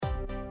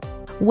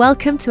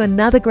Welcome to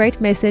another great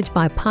message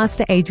by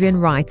Pastor Adrian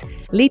Wright,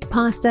 lead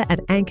pastor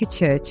at Anchor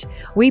Church.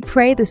 We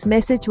pray this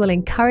message will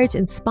encourage,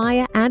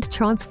 inspire, and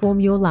transform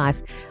your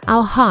life.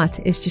 Our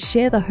heart is to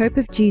share the hope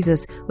of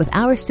Jesus with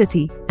our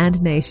city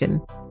and nation.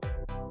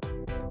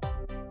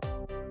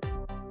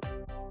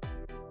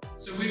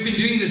 So we've been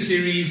doing this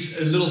series,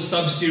 a little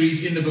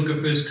sub-series in the book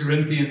of 1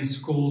 Corinthians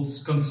called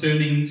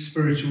Concerning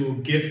Spiritual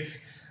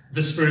Gifts,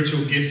 the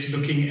spiritual gifts,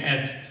 looking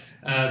at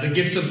the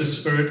gifts of the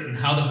Spirit and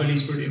how the Holy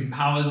Spirit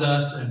empowers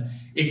us and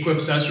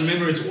equips us.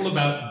 Remember, it's all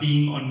about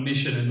being on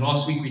mission. And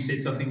last week we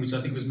said something which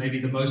I think was maybe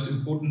the most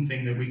important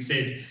thing that we've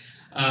said,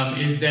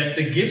 is that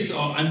the gifts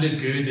are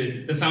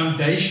undergirded. The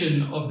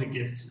foundation of the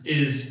gifts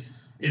is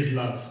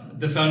love.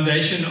 The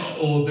foundation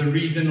or the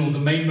reason or the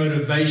main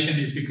motivation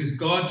is because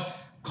God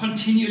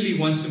continually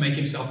wants to make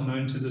himself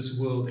known to this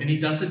world. And he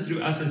does it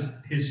through us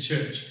as his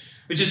church,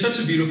 which is such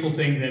a beautiful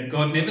thing that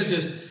God never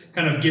just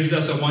kind of gives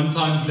us a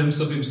one-time glimpse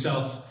of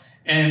himself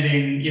and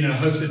then,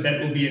 hopes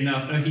that will be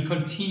enough. No, he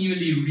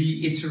continually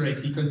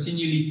reiterates, he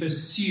continually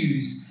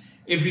pursues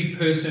every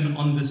person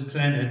on this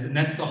planet. And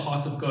that's the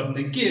heart of God. And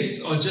the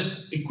gifts are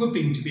just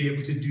equipping to be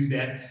able to do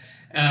that,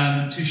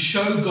 to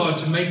show God,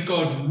 to make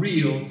God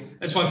real.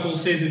 That's why Paul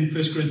says in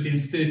 1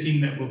 Corinthians 13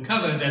 that we'll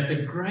cover, that the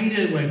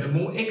greater way, the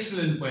more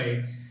excellent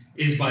way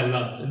is by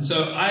love. And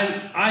so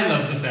I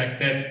love the fact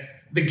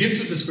that the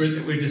gifts of the Spirit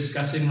that we're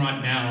discussing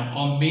right now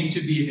are meant to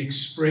be an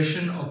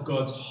expression of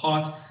God's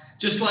heart.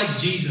 Just like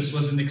Jesus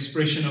was an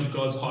expression of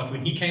God's heart.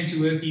 When he came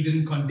to earth, he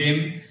didn't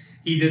condemn.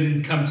 He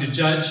didn't come to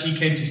judge. He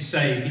came to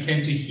save. He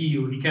came to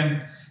heal. He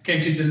came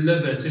to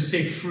deliver, to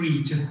set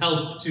free, to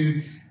help,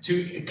 to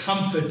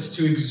comfort,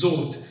 to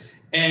exhort.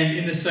 And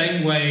in the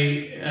same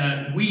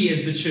way, we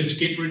as the church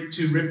get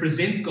to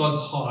represent God's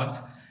heart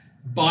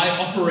by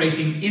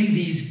operating in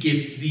these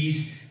gifts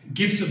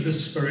of the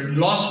Spirit. And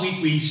last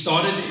week we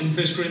started in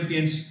 1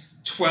 Corinthians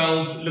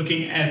 12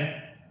 looking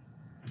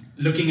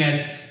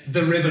at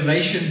the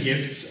revelation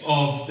gifts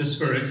of the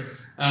Spirit,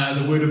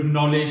 the word of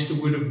knowledge, the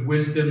word of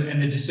wisdom,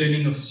 and the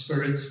discerning of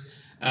spirits,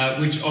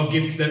 which are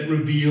gifts that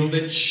reveal,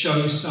 that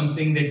show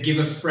something, that give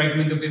a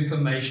fragment of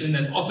information,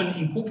 that often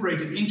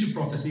incorporated into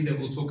prophecy that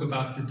we'll talk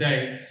about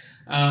today.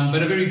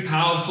 But a very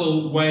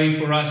powerful way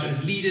for us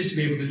as leaders to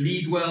be able to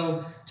lead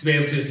well, to be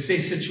able to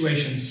assess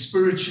situations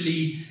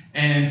spiritually,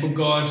 and for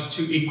God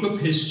to equip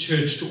his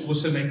church to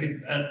also make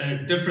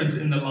a difference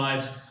in the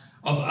lives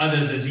of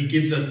others as he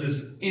gives us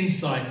this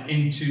insight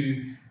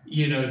into,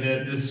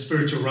 the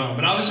spiritual realm.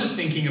 But I was just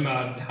thinking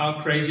about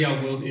how crazy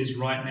our world is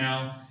right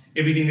now.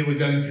 Everything that we're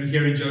going through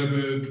here in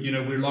Joburg,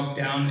 we're locked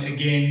down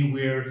again.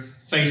 We're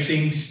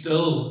facing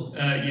still,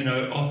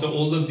 after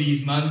all of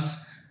these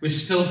months, we're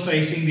still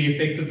facing the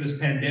effects of this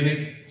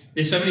pandemic.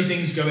 There's so many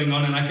things going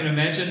on, and I can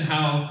imagine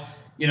how,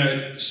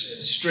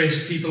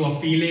 stressed people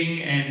are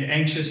feeling and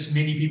anxious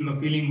many people are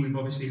feeling. We've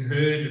obviously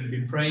heard and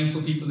been praying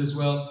for people as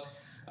well.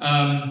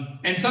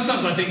 And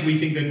sometimes I think we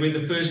think that we're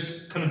the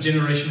first kind of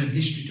generation in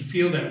history to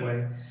feel that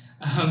way.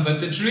 But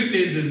the truth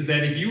is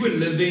that if you were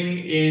living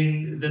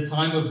in the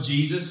time of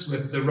Jesus,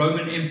 with the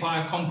Roman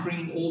Empire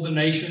conquering all the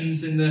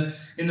nations in the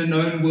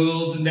known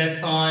world in that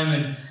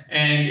time,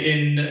 and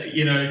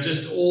in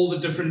just all the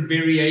different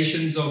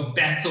variations of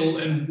battle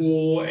and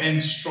war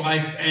and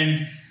strife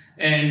and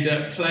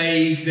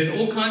plagues and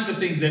all kinds of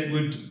things that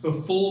would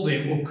befall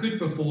them or could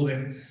befall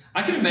them,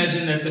 I can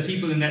imagine that the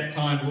people in that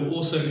time were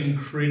also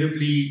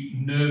incredibly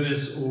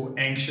nervous or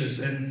anxious.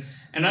 And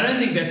I don't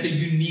think that's a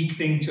unique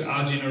thing to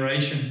our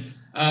generation.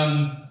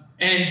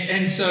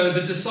 And so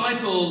the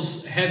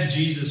disciples have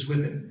Jesus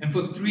with them. And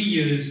for 3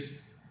 years,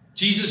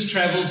 Jesus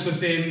travels with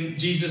them.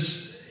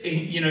 Jesus,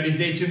 is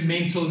there to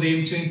mentor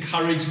them, to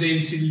encourage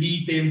them, to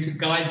lead them, to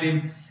guide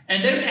them.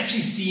 And they're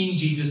actually seeing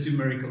Jesus do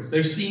miracles.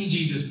 They're seeing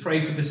Jesus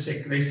pray for the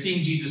sick. They're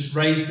seeing Jesus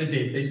raise the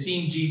dead. They're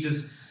seeing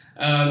Jesus,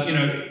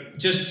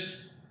 just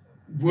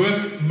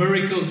work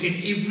miracles in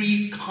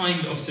every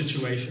kind of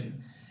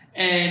situation.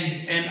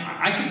 And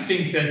I could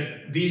think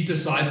that these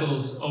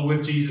disciples are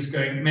with Jesus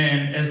going,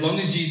 man, as long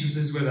as Jesus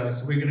is with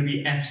us, we're going to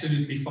be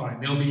absolutely fine.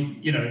 We'll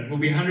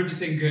be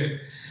 100% good.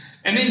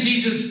 And then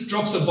Jesus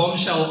drops a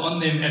bombshell on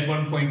them at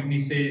one point, and he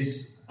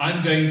says,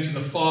 I'm going to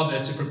the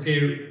Father to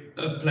prepare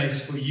a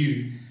place for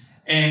you.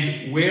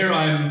 And where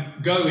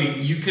I'm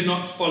going, you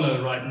cannot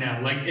follow right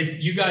now.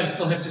 You guys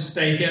still have to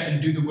stay here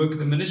and do the work of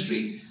the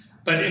ministry.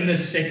 But in the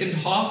second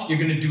half, you're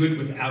going to do it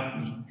without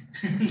me.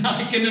 And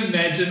I can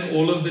imagine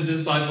all of the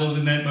disciples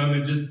in that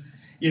moment, just,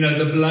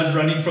 the blood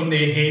running from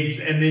their heads,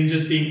 and then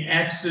just being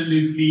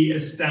absolutely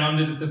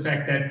astounded at the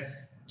fact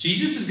that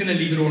Jesus is going to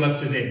leave it all up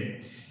to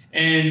them.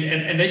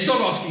 And they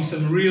start asking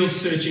some real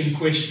searching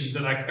questions.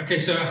 They're like, okay,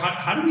 so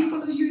how do we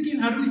follow you again?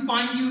 How do we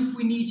find you if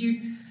we need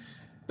you?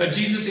 But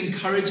Jesus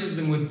encourages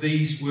them with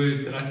these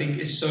words that I think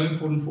is so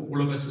important for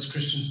all of us as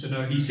Christians to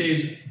know. He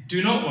says,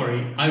 do not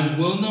worry, I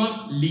will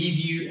not leave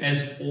you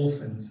as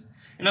orphans.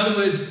 In other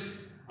words,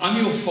 I'm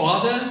your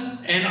Father,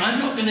 and I'm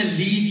not going to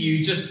leave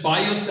you just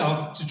by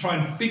yourself to try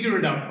and figure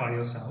it out by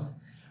yourself.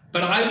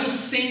 But I will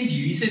send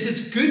you. He says,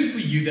 it's good for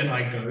you that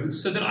I go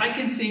so that I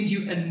can send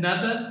you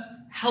another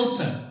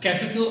helper,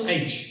 capital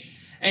H.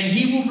 And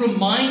he will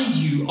remind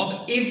you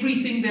of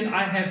everything that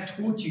I have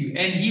taught you.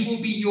 And he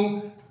will be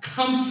your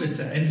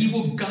comforter. And he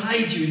will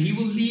guide you. And he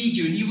will lead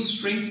you. And he will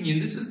strengthen you.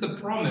 And this is the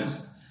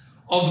promise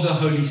of the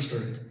Holy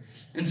Spirit.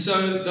 And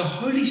so the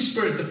Holy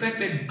Spirit, the fact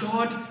that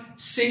God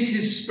sent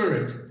his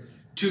Spirit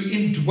to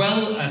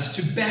indwell us,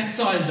 to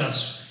baptize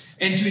us,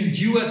 and to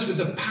endue us with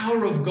the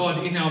power of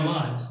God in our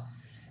lives,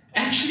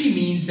 actually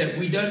means that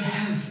we don't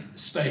have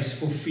space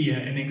for fear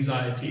and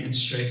anxiety and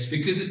stress,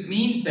 because it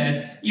means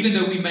that even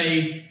though we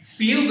may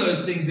feel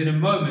those things in a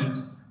moment,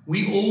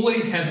 we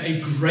always have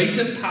a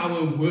greater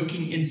power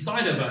working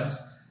inside of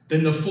us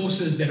than the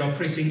forces that are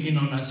pressing in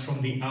on us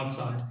from the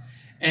outside.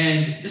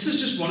 And this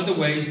is just one of the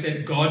ways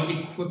that God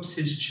equips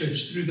his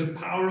church through the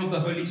power of the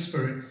Holy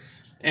Spirit.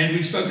 And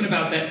we've spoken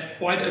about that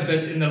quite a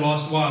bit in the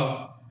last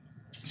while.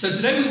 So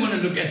today we want to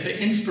look at the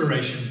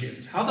inspiration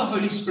gifts, how the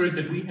Holy Spirit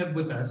that we have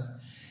with us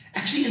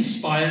actually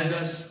inspires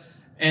us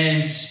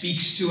and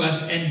speaks to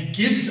us and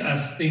gives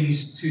us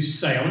things to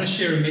say. I want to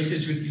share a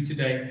message with you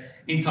today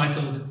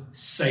entitled,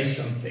 Say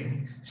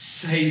Something.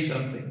 Say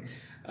Something.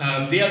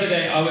 The other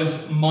day, I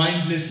was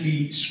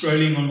mindlessly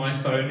scrolling on my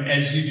phone,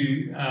 as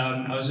you do.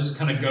 I was just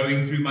kind of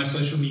going through my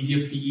social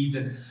media feeds,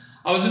 and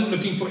I wasn't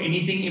looking for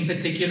anything in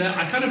particular.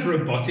 I kind of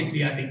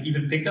robotically, I think,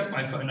 even picked up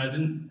my phone. I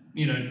didn't,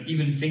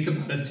 even think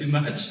about it too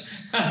much.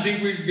 I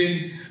think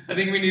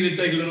we need to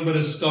take a little bit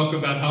of stock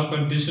about how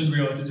conditioned we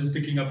are to just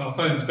picking up our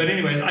phones. But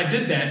anyways, I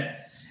did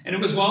that, and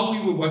it was while we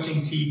were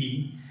watching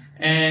TV.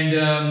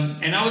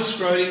 And I was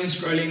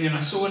scrolling, and I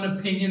saw an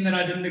opinion that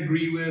I didn't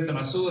agree with, and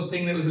I saw a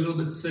thing that was a little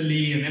bit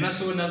silly, and then I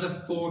saw another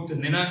thought,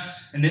 and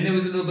then there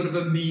was a little bit of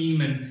a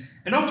meme,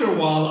 and after a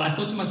while, I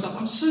thought to myself,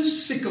 I'm so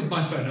sick of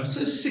my phone. I'm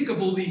so sick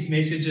of all these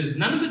messages.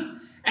 None of it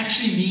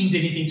actually means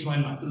anything to my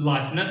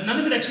life. None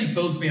of it actually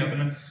builds me up.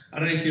 And I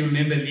don't know if you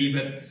remember, Lee,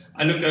 but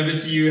I looked over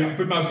to you. I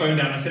put my phone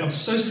down. I said, I'm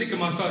so sick of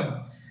my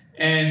phone.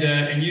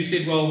 And you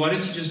said, well, why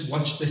don't you just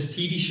watch this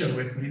TV show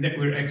with me that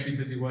we're actually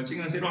busy watching?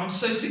 And I said, well, I'm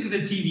so sick of the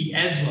TV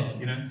as well,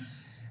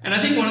 And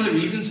I think one of the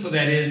reasons for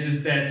that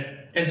is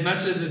that as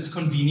much as it's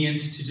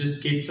convenient to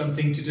just get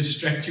something to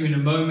distract you in a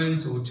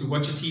moment or to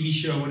watch a TV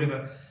show or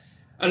whatever,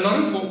 a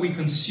lot of what we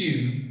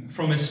consume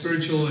from a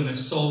spiritual and a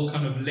soul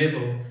kind of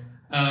level,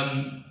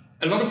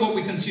 a lot of what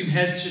we consume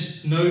has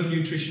just no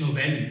nutritional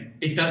value.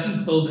 It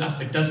doesn't build up.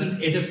 It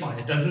doesn't edify.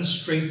 It doesn't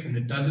strengthen.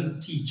 It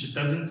doesn't teach. It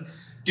doesn't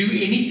do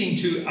anything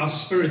to our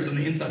spirits on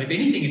the inside. If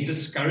anything, it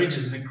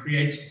discourages and it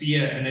creates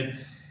fear, and it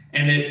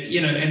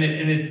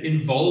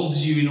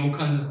involves you in all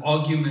kinds of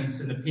arguments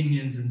and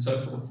opinions and so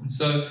forth. And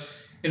so,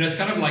 it's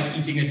kind of like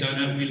eating a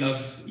donut. We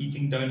love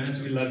eating donuts.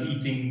 We love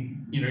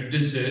eating,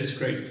 desserts,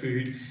 great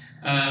food.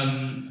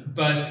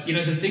 But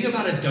the thing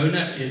about a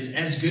donut is,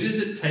 as good as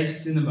it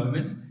tastes in the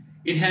moment,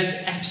 it has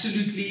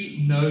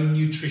absolutely no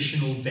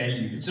nutritional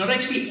value. It's not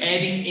actually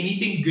adding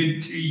anything good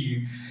to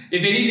you.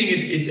 If anything,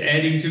 it's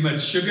adding too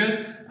much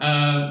sugar,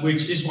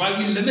 which is why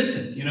we limit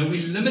it.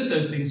 We limit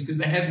those things because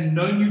they have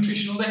no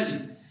nutritional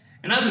value.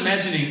 And I was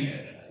imagining,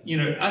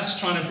 us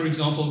trying to, for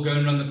example, go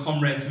and run the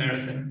Comrades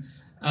Marathon,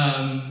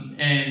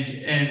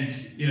 and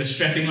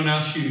strapping on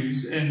our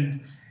shoes,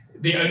 and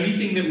the only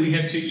thing that we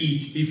have to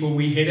eat before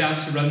we head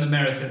out to run the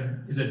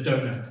marathon is a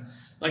donut.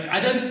 Like, I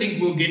don't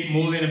think we'll get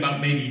more than about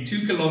maybe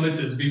 2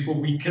 kilometers before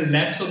we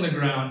collapse on the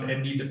ground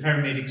and need the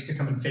paramedics to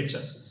come and fetch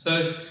us.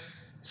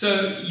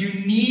 So you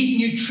need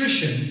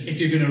nutrition if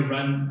you're going to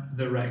run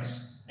the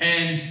race.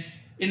 And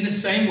in the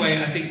same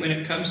way, I think when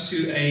it comes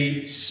to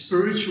a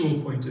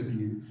spiritual point of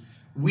view,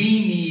 we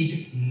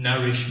need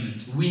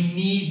nourishment. We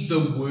need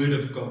the Word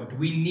of God.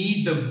 We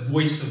need the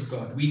voice of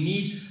God. We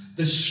need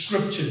the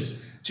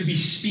Scriptures to be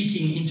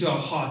speaking into our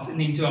hearts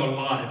and into our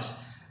lives.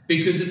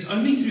 Because it's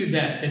only through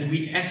that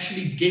we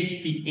actually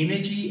get the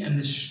energy and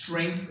the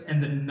strength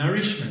and the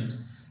nourishment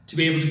to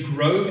be able to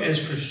grow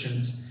as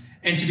Christians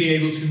and to be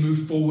able to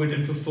move forward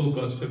and fulfill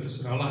God's purpose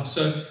in our lives.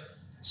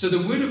 So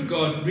the Word of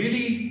God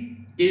really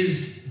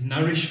is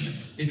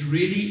nourishment. It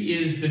really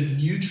is the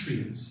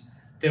nutrients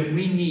that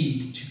we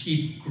need to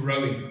keep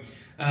growing.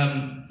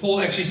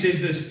 Paul actually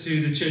says this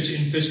to the church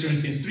in 1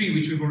 Corinthians 3,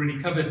 which we've already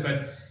covered.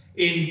 But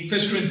in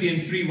 1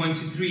 Corinthians 3,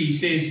 1-3, he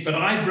says, "But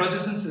I,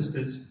 brothers and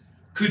sisters,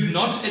 could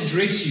not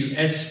address you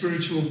as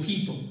spiritual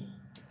people,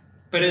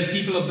 but as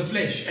people of the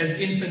flesh, as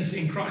infants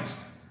in Christ.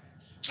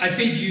 I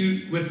fed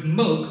you with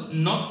milk,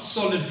 not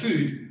solid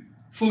food,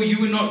 for you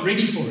were not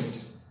ready for it."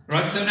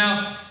 Right? So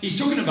now he's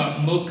talking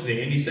about milk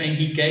there, and he's saying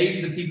he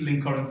gave the people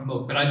in Corinth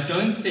milk. But I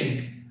don't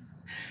think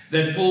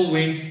that Paul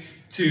went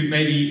to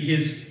maybe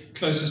his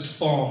closest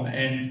farm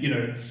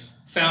and,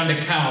 found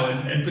a cow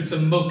and put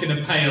some milk in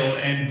a pail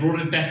and brought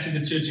it back to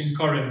the church in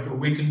Corinth, or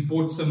went and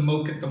bought some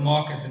milk at the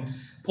market and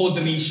poured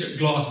them each a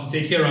glass and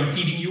said, "Here, I'm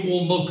feeding you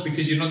all milk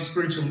because you're not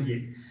spiritual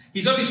yet."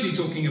 He's obviously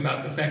talking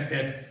about the fact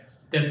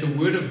that the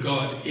Word of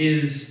God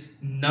is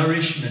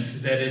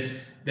nourishment, that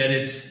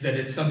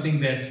it's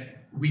something that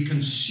we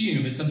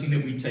consume, it's something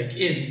that we take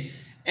in,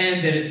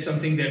 and that it's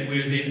something that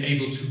we're then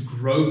able to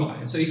grow by.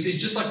 And so he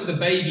says, just like with a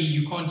baby,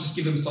 you can't just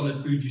give them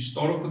solid food. You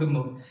start off with the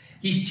milk.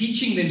 He's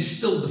teaching them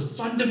still the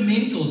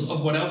fundamentals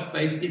of what our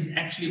faith is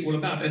actually all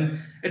about. And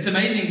it's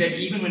amazing that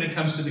even when it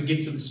comes to the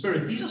gifts of the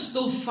Spirit, these are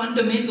still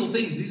fundamental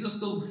things. These are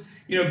still,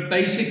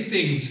 basic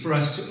things for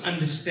us to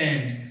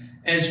understand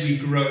as we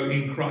grow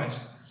in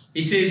Christ.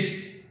 He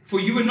says,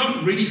 for you were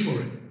not ready for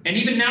it. And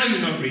even now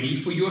you're not ready,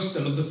 for you are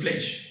still of the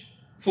flesh.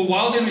 For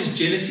while there is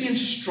jealousy and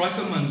strife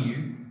among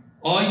you,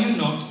 are you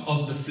not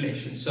of the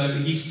flesh? And so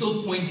he's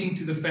still pointing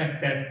to the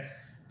fact that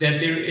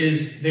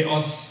there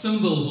are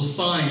symbols or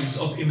signs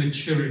of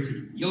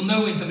immaturity. You'll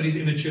know when somebody's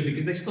immature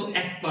because they still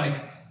act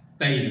like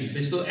babies.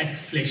 They still act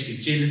fleshly,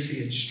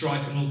 jealousy and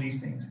strife and all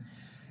these things.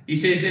 He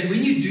says, and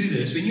when you do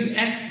this, when you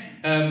act,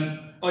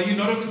 are you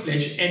not of the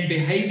flesh and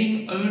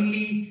behaving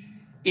only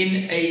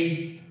in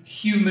a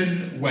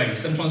human way?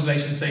 Some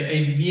translations say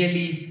a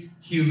merely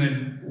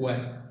human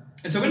way.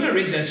 And so when I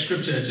read that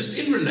scripture, just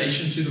in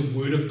relation to the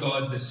word of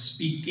God, the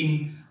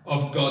speaking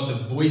of God,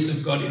 the voice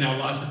of God in our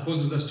lives that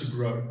causes us to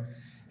grow,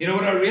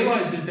 what I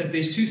realized is that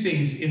there's two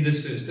things in this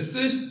verse. The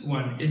first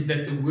one is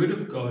that the word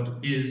of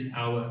God is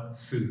our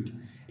food.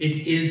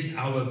 It is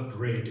our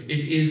bread.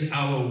 It is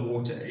our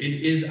water.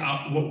 It is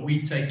what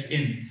we take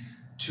in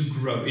to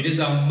grow. It is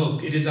our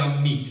milk. It is our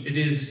meat. It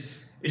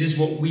is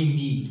what we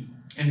need.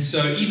 And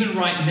so even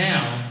right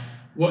now,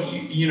 what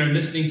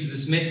listening to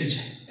this message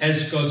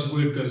as God's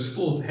word goes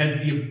forth has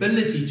the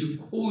ability to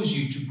cause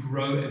you to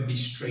grow and be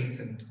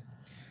strengthened.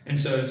 And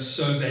so it's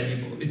so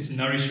valuable. It's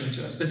nourishment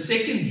to us. But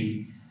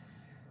secondly,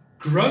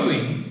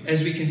 growing,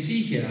 as we can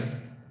see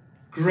here,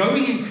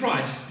 growing in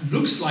Christ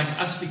looks like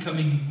us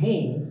becoming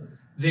more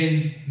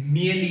than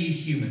merely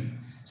human.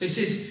 So he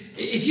says,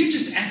 if you're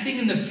just acting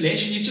in the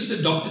flesh and you've just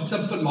adopted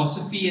some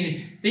philosophy,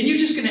 and then you're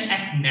just going to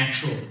act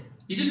natural.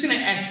 You're just going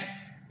to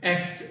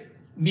act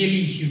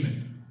merely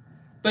human.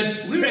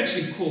 But we're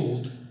actually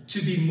called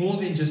to be more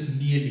than just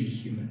merely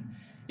human.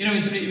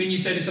 When you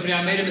say to somebody,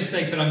 I made a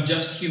mistake, but I'm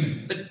just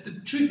human. But the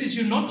truth is,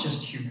 you're not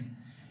just human.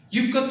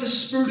 You've got the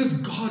Spirit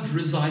of God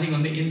residing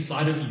on the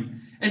inside of you.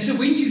 And so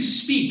when you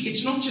speak,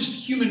 it's not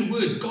just human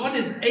words. God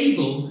is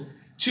able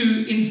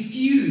to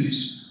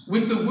infuse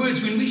with the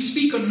words. When we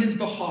speak on his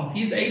behalf,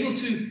 he is able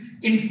to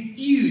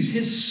infuse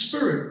his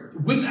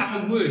Spirit with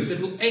our words that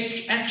will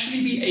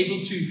actually be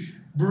able to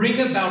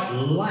bring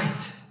about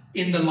light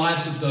in the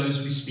lives of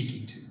those we're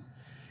speaking to.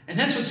 And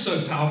that's what's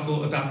so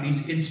powerful about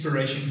these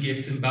inspiration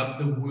gifts and about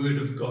the Word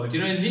of God.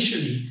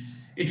 Initially,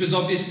 it was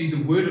obviously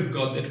the Word of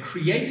God that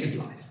created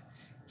life.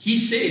 He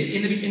said,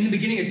 in the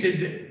beginning, it says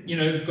that,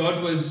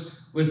 God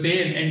was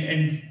there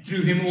and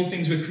through him all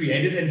things were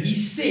created. And he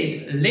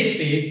said, let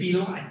there be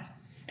light.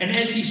 And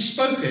as he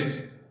spoke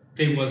it,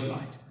 there was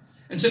light.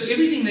 And so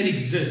everything that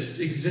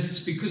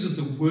exists because of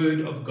the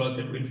Word of God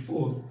that went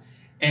forth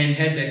and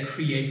had that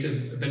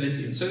creative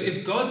ability. And so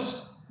if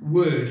God's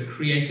Word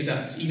created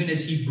us, even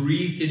as he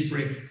breathed his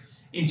breath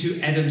into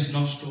Adam's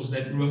nostrils,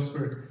 that Ruach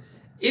Spirit,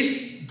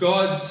 if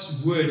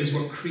God's Word is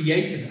what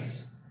created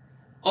us,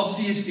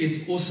 obviously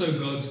it's also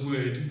God's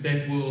Word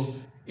that will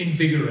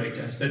invigorate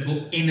us, that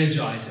will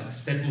energize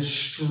us, that will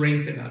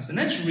strengthen us. And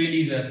that's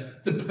really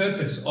the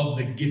purpose of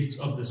the gifts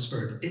of the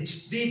Spirit.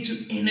 It's there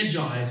to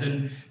energize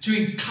and to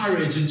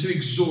encourage and to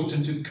exhort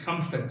and to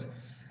comfort.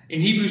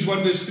 In Hebrews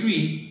 1 verse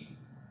 3,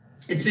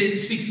 it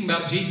says, speaking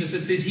about Jesus,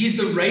 it says, he is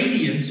the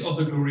radiance of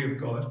the glory of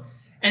God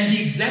and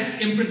the exact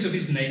imprint of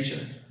his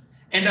nature,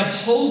 and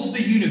upholds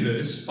the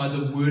universe by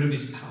the word of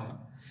his power.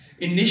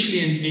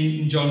 Initially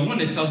in John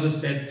 1, it tells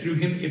us that through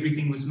him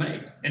everything was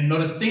made, and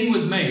not a thing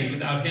was made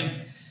without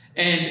him.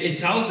 And it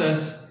tells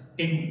us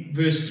in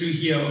verse 3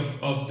 here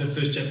of the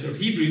first chapter of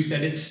Hebrews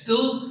that it's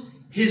still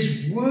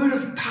his word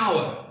of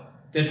power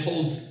that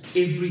holds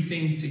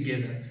everything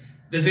together.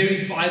 The very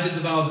fibers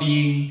of our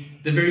being,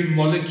 the very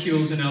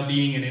molecules in our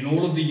being and in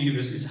all of the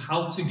universe is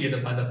held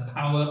together by the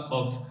power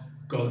of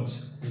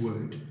God's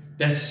word.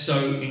 That's so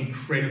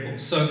incredible.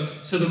 So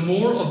the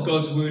more of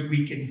God's word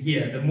we can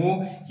hear, the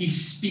more he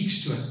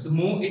speaks to us, the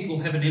more it will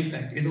have an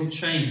impact. It'll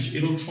change.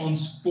 It'll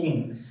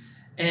transform.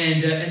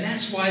 And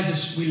that's why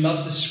we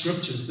love the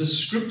scriptures. The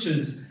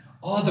scriptures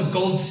are the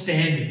gold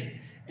standard.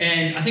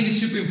 And I think it's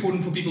super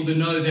important for people to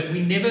know that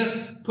we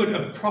never put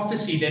a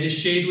prophecy that is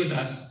shared with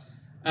us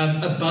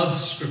above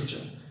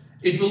scripture.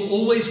 It will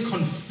always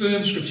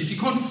confirm scripture. If you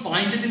can't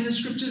find it in the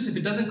scriptures, if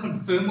it doesn't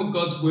confirm what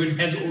God's word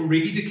has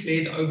already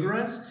declared over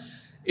us,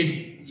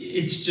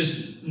 it's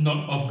just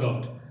not of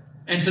God.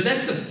 And so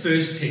that's the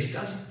first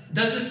test.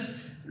 Does it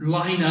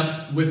line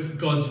up with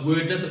God's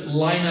word? Does it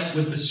line up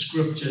with the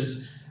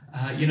scriptures?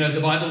 The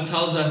Bible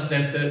tells us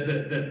that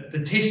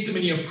the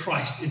testimony of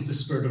Christ is the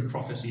spirit of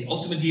prophecy.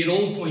 Ultimately, it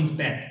all points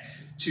back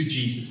to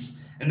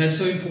Jesus. And that's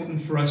so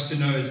important for us to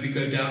know as we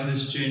go down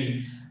this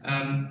journey.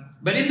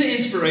 But in the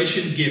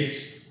inspiration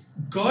gifts,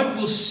 God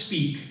will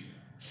speak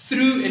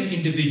through an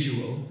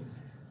individual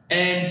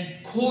and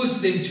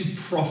cause them to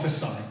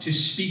prophesy, to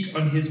speak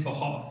on his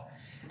behalf.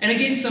 And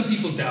again, some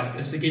people doubt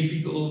this. Again,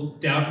 people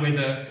doubt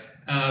whether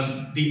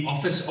The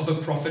office of a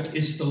prophet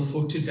is still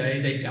for today.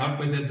 They doubt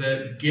whether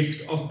the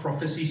gift of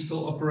prophecy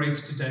still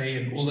operates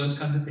today and all those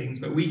kinds of things.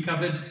 But we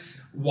covered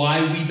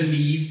why we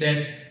believe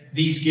that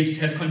these gifts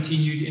have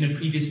continued in a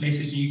previous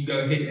message, and you can go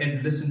ahead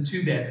and listen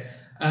to that.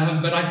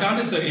 But I found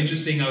it so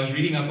interesting. I was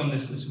reading up on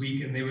this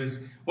week, and there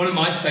was one of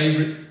my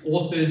favorite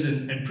authors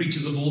and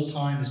preachers of all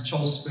time is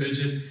Charles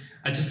Spurgeon.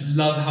 I just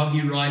love how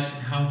he writes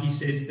and how he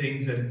says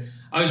things. And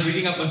I was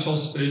reading up on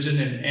Charles Spurgeon,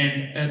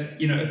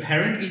 and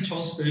apparently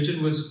Charles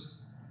Spurgeon was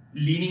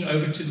leaning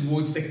over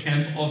towards the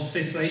camp of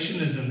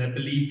cessationism that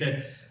believed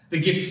that the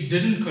gifts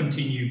didn't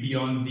continue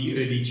beyond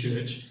the early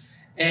church.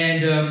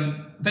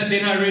 And but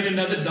then I read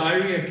another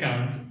diary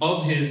account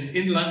of his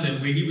in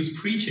London where he was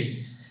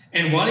preaching.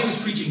 And while he was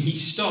preaching, he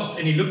stopped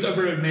and he looked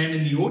over at a man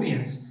in the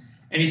audience,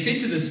 and he said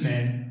to this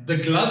man, "The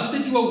gloves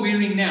that you are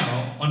wearing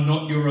now are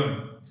not your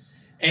own."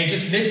 And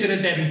just left it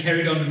at that and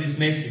carried on with his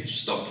message.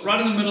 Stopped right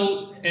in the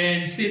middle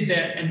and said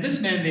that. And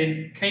this man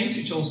then came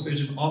to Charles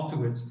Spurgeon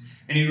afterwards,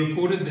 and he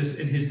recorded this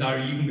in his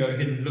diary. You can go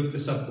ahead and look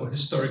this up for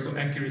historical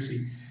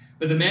accuracy.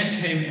 But the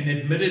man came and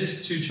admitted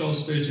to Charles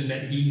Spurgeon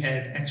that he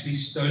had actually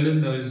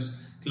stolen those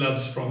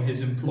gloves from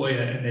his employer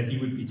and that he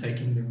would be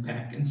taking them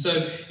back. And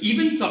so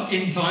even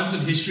in times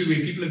of history where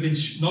people have been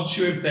not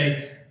sure if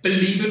they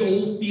believe it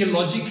all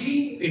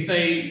theologically, if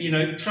they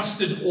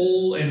trust it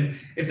all, and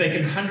if they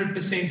can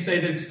 100% say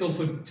that it's still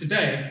for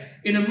today,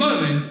 in a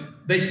moment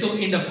they still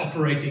end up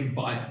operating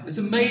by it. It's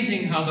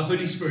amazing how the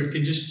Holy Spirit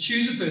can just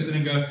choose a person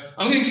and go,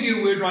 "I'm going to give you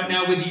a word right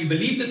now, whether you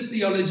believe this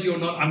theology or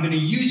not. I'm going to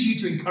use you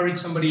to encourage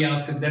somebody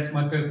else because that's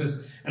my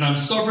purpose, and I'm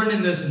sovereign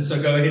in this, and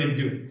so go ahead and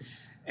do it."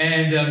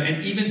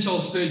 And even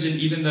Charles Spurgeon,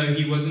 even though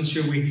he wasn't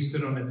sure where he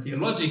stood on it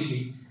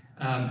theologically,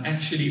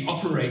 actually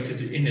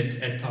operated in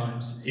it at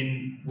times,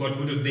 in what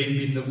would have then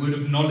been the word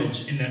of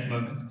knowledge in that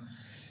moment.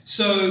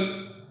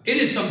 So it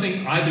is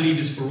something I believe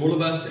is for all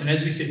of us. And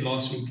as we said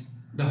last week,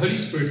 the Holy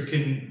Spirit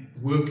can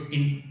work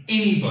in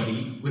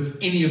anybody with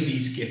any of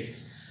these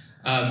gifts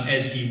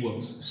as he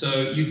wills.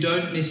 So you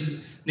don't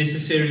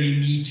necessarily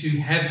need to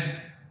have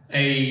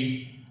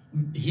a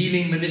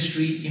healing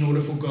ministry in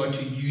order for God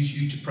to use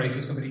you to pray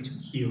for somebody to be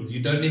healed. You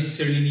don't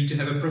necessarily need to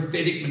have a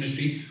prophetic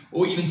ministry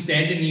or even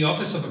stand in the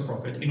office of a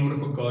prophet in order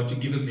for God to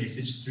give a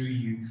message through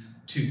you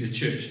to the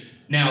church.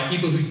 Now,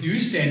 people who do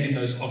stand in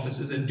those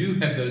offices and do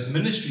have those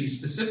ministries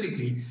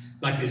specifically,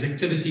 like there's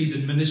activities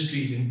and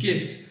ministries and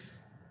gifts,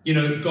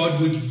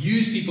 God would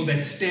use people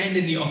that stand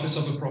in the office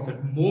of a prophet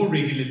more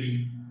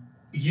regularly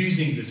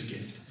using this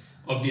gift,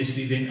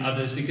 obviously, than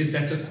others, because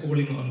that's a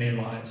calling on their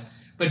lives.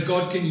 But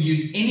God can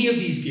use any of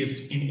these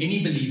gifts in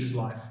any believer's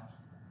life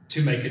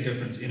to make a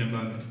difference in a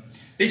moment.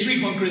 Let's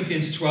read 1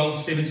 Corinthians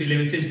 12,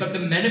 7-11. It says, "But the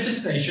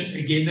manifestation,"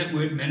 again that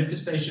word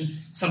manifestation,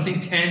 something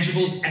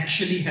tangible is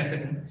actually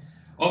happening,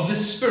 "of the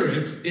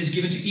Spirit is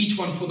given to each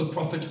one for the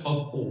profit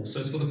of all."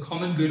 So it's for the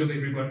common good of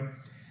everyone.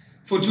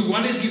 "For to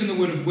one is given the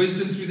word of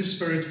wisdom through the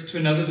Spirit, to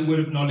another the word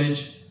of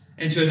knowledge,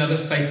 and to another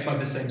faith by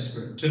the same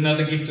Spirit, to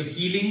another gift of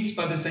healings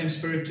by the same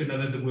Spirit, to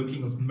another the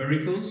working of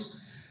miracles,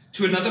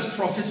 to another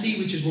prophecy,"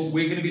 which is what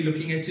we're going to be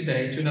looking at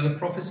today, "to another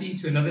prophecy,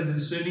 to another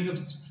discerning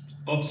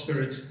of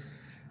spirits,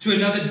 to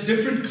another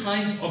different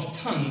kinds of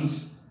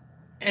tongues,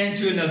 and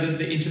to another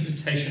the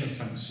interpretation of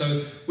tongues."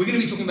 So we're going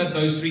to be talking about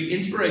those three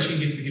inspiration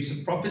gifts, the gifts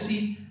of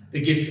prophecy,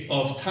 the gift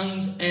of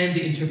tongues, and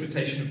the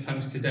interpretation of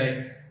tongues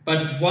today.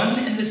 But one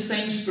and the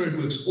same Spirit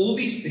works all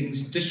these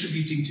things,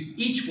 distributing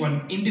to each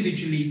one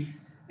individually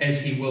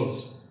as he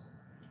wills.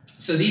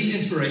 So these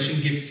inspiration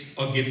gifts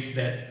are gifts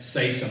that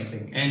say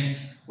something. And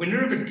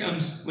whenever it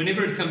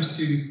comes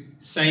to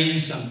saying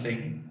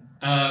something,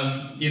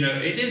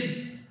 it is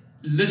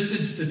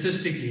listed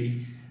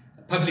statistically,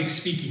 public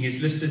speaking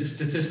is listed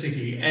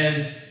statistically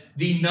as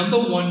the number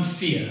one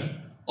fear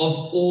of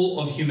all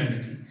of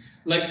humanity.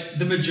 Like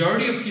the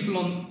majority of people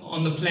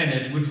on the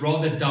planet would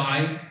rather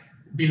die,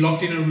 be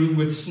locked in a room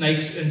with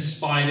snakes and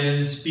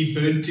spiders, be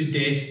burned to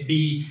death,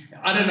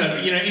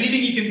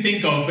 anything you can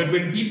think of. But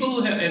when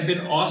people have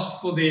been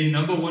asked for their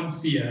number one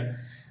fear,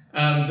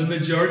 the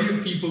majority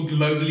of people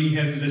globally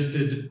have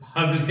listed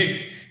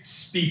public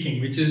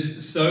speaking, which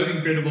is so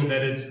incredible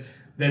that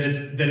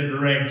it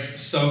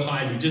ranks so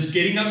highly. Just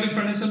getting up in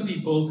front of some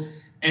people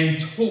and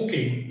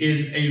talking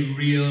is a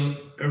real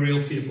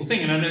fearful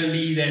thing. And I know,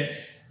 Lee, that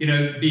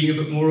being a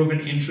bit more of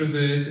an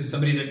introvert and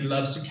somebody that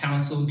loves to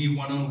counsel, be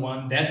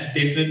one-on-one, that's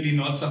definitely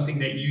not something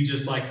that you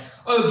just like,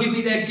 "Oh, give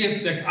me that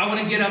gift. Like, I want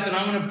to get up and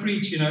I want to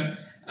preach,"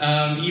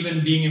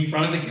 Even being in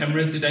front of the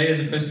camera today as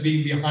opposed to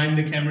being behind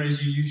the camera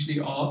as you usually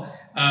are,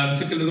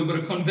 took a little bit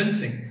of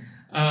convincing.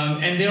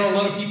 And there are a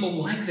lot of people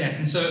like that.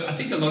 And so I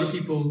think a lot of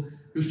people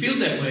who feel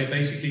that way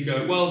basically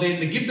go, "Well, then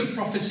the gift of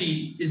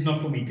prophecy is not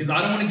for me because I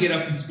don't want to get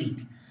up and speak.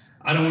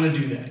 I don't want to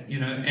do that,"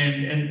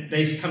 and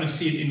they kind of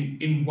see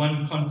it in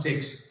one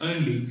context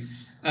only.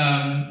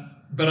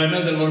 But I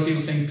know that a lot of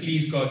people are saying,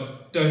 "Please, God,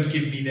 don't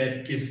give me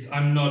that gift.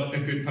 I'm not a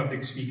good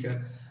public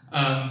speaker."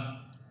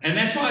 And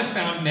that's why I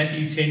found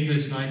Matthew 10,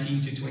 verse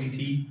 19 to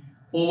 20,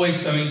 always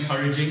so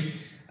encouraging.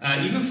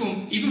 Even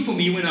for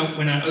me, when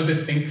I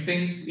overthink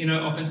things,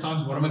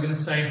 oftentimes, what am I going to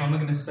say? How am I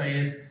going to say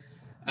it?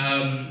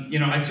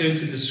 I turn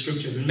to the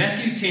scripture. In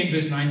Matthew 10,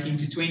 verse 19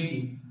 to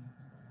 20,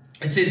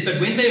 it says, "But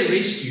when they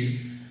arrest you,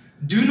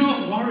 do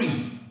not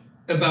worry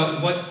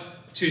about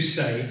what to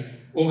say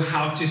or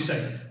how to say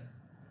it.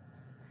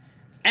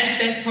 At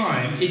that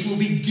time, it will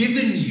be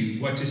given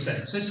you what to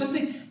say." So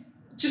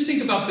just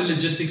think about the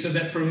logistics of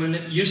that for a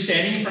minute. You're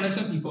standing in front of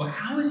some people.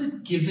 How is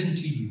it given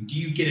to you? Do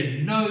you get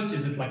a note?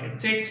 Is it like a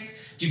text?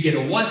 Do you get a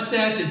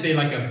WhatsApp? Is there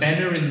like a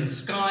banner in the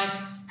sky?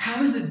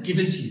 How is it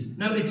given to you?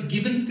 No, it's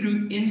given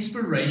through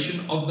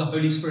inspiration of the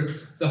Holy Spirit.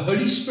 The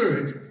Holy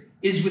Spirit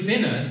is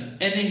within us,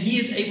 and then He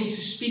is able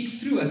to speak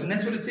through us. And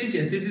that's what it says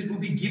here. It says it will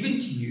be given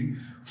to you,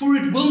 for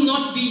it will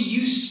not be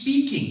you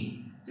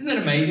speaking. Isn't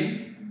that amazing?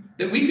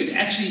 That we could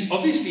actually,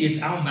 obviously it's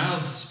our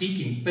mouths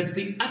speaking, but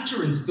the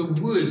utterance, the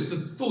words, the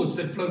thoughts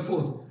that flow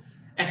forth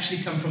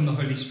actually come from the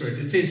Holy Spirit.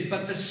 It says,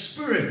 "But the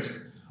Spirit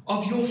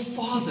of your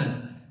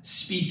Father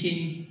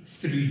speaking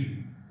through you."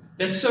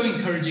 That's so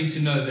encouraging to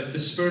know that the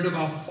Spirit of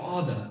our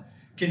Father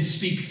can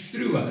speak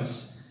through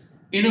us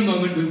in a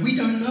moment where we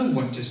don't know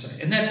what to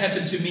say. And that's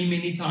happened to me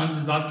many times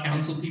as I've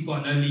counseled people.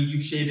 I know, Lee,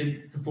 you've shared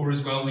it before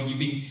as well, when you've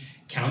been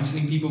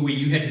counseling people where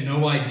you had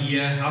no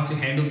idea how to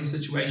handle the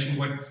situation,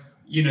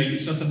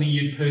 it's not something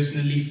you'd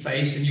personally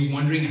face, and you're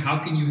wondering how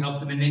can you help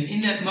them. And then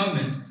in that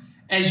moment,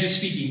 as you're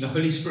speaking, the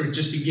Holy Spirit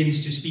just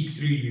begins to speak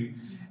through you.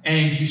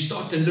 And you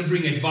start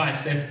delivering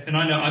advice and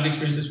I know I've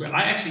experienced this, where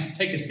I actually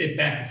take a step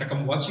back. It's like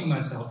I'm watching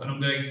myself and I'm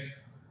going,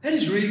 that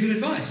is really good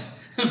advice.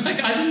 Like,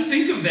 I didn't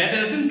think of that.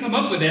 I didn't come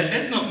up with that.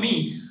 That's not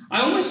me.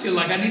 I almost feel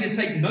like I need to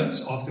take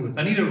notes afterwards.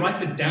 I need to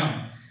write it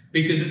down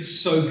because it's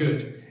so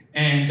good.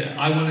 And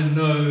I want to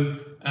know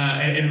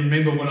and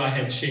remember what I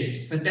had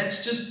shared. But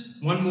that's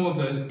just one more of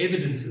those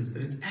evidences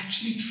that it's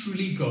actually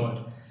truly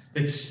God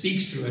that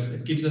speaks through us,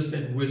 that gives us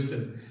that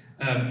wisdom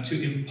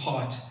to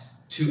impart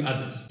to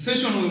others. The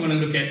first one we want to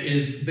look at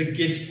is the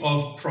gift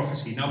of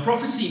prophecy. Now,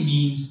 prophecy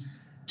means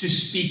to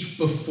speak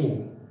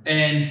before,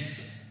 and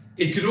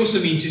it could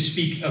also mean to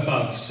speak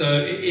above.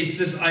 So it's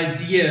this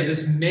idea,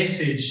 this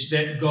message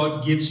that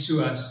God gives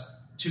to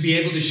us to be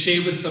able to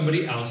share with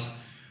somebody else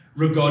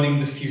regarding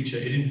the future.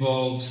 It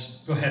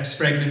involves perhaps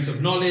fragments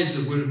of knowledge.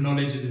 The word of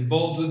knowledge is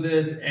involved with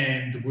it,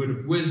 and the word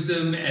of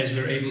wisdom, as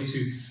we're able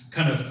to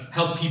kind of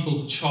help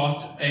people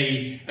chart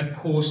a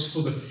course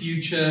for the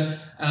future.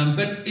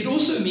 But it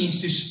also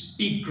means to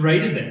speak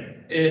greater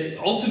than.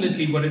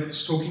 Ultimately, what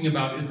it's talking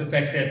about is the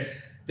fact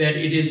that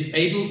it is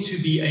able to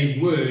be a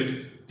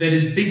word that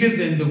is bigger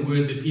than the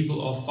word that people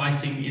are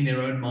fighting in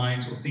their own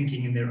minds or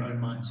thinking in their own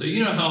minds. So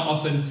you know how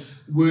often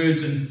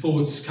words and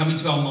thoughts come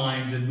into our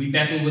minds, and we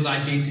battle with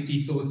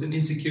identity thoughts and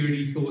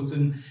insecurity thoughts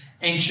and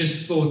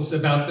anxious thoughts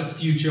about the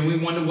future, and we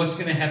wonder what's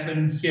going to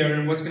happen here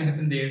and what's going to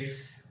happen there.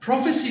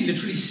 Prophecy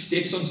literally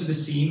steps onto the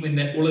scene when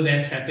all of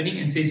that's happening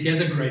and says, here's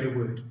a greater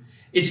word.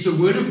 It's the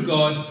word of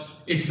God,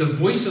 it's the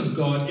voice of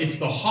God, it's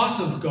the heart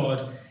of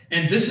God,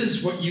 and this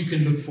is what you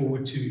can look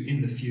forward to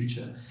in the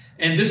future.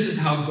 And this is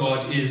how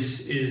God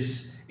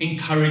is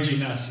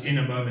encouraging us in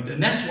a moment.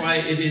 And that's why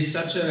it is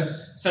such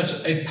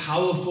a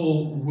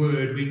powerful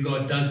word when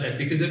God does that,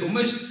 because it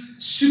almost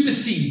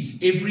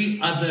supersedes every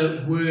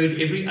other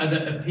word, every other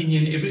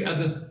opinion, every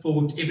other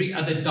thought, every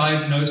other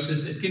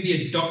diagnosis. It can be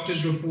a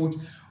doctor's report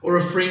or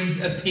a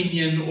friend's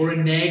opinion or a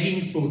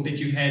nagging thought that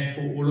you've had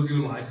for all of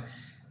your life.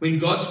 When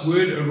God's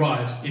word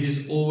arrives, it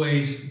is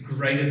always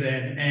greater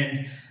than.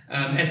 And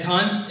at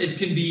times it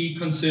can be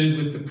concerned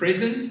with the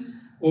present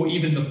or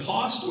even the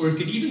past, or it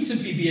could even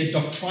simply be a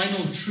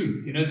doctrinal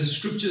truth. You know, the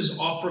scriptures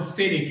are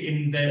prophetic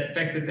in the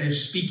fact that they're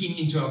speaking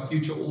into our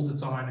future all the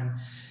time.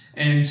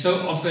 And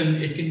so often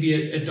it can be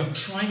a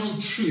doctrinal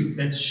truth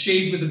that's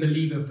shared with the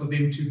believer for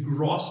them to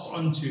grasp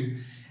onto,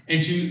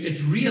 and it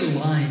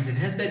realigns. It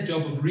has that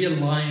job of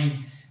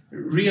realigning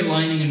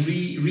and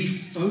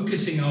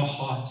refocusing our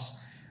hearts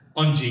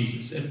on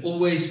Jesus. It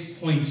always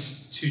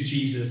points to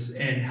Jesus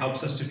and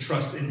helps us to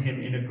trust in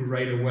him in a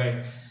greater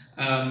way.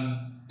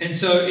 And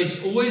so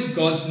it's always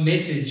God's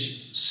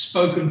message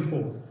spoken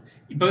forth.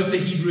 Both the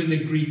Hebrew and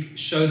the Greek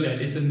show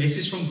that. It's a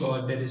message from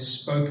God that is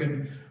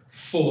spoken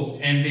forth,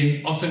 and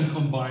then often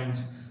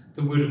combines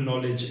the word of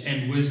knowledge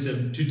and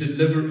wisdom to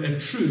deliver a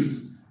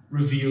truth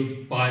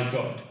revealed by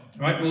God.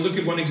 All right, we'll look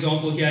at one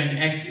example here in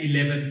Acts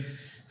 11,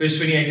 verse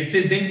 28. It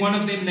says, "Then one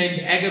of them named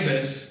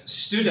Agabus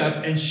stood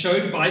up and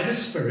showed by the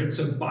Spirit,"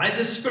 so by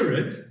the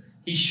Spirit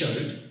he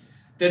showed,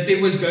 "that there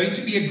was going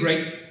to be a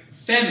great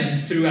famine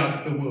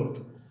throughout the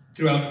world."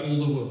 Throughout all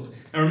the world.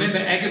 Now remember,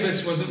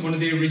 Agabus wasn't one of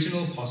the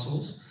original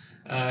apostles.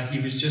 He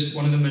was just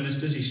one of the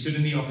ministers. He stood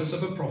in the office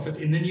of a prophet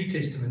in the New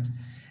Testament.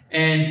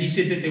 And he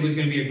said that there was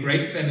going to be a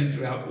great famine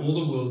throughout all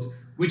the world,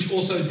 which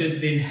also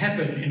did then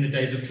happen in the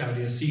days of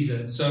Claudius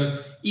Caesar. So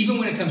even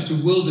when it comes to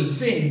world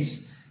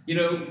events, you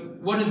know,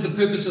 what is the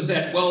purpose of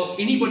that? Well,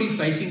 anybody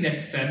facing that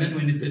famine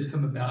when it did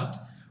come about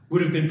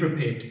would have been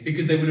prepared,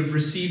 because they would have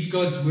received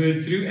God's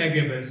word through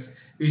Agabus,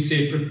 who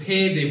said,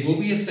 prepare, there will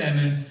be a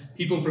famine.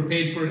 People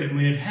prepared for it, and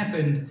when it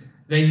happened,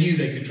 they knew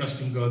they could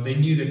trust in God. They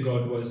knew that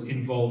God was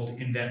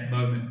involved in that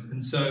moment.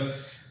 And so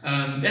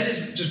that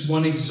is just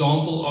one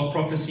example of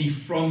prophecy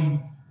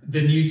from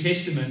the New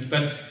Testament.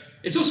 But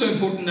it's also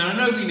important, and I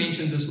know we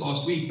mentioned this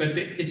last week, but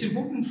it's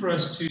important for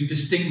us to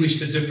distinguish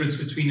the difference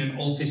between an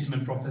Old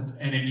Testament prophet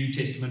and a New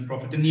Testament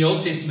prophet. In the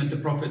Old Testament, the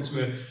prophets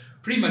were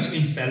pretty much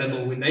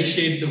infallible. When they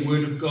shared the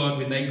word of God,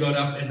 when they got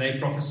up and they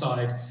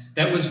prophesied,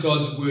 that was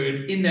God's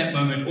word in that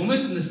moment,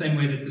 almost in the same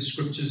way that the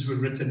scriptures were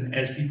written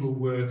as people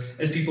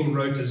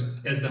wrote,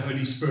 as the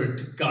Holy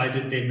Spirit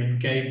guided them and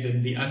gave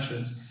them the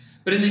utterance.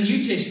 But in the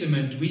New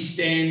Testament, we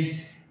stand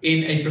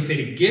in a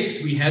prophetic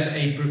gift. We have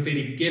a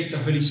prophetic gift. The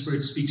Holy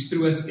Spirit speaks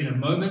through us in a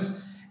moment.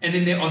 And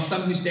then there are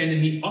some who stand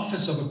in the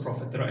office of a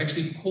prophet that are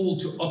actually called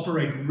to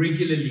operate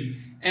regularly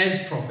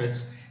as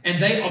prophets.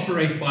 And they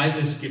operate by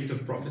this gift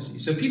of prophecy.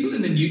 So people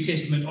in the New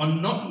Testament are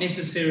not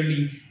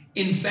necessarily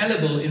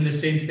infallible in the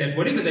sense that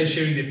whatever they're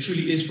sharing that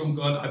truly is from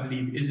God, I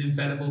believe, is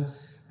infallible.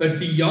 But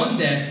beyond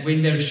that,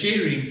 when they're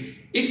sharing,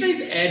 if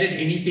they've added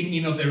anything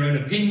in of their own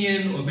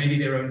opinion or maybe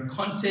their own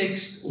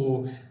context,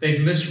 or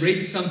they've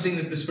misread something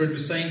that the Spirit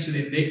was saying to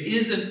them, there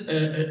is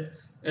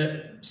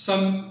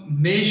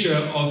some measure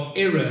of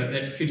error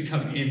that could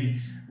come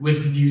in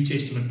with New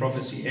Testament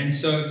prophecy. And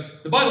so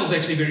the Bible is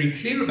actually very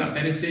clear about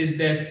that. It says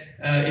that,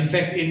 in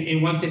fact,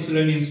 in 1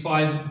 Thessalonians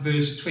 5,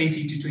 verse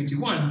 20 to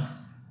 21,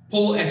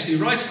 Paul actually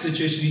writes to the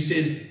church and he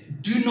says,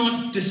 do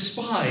not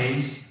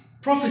despise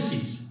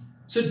prophecies.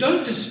 So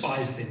don't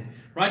despise them,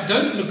 right?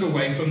 Don't look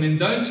away from them.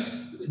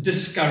 Don't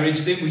discourage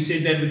them. We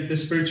said that with the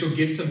spiritual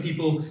gifts. Some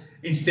people,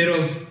 instead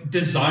of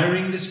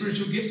desiring the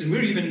spiritual gifts, and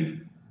we're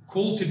even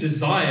called to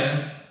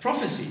desire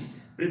prophecy,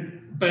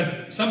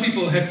 but some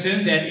people have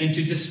turned that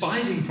into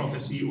despising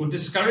prophecy or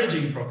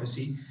discouraging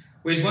prophecy.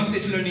 Whereas 1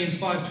 Thessalonians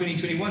 5, 20,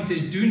 21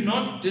 says, do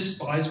not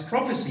despise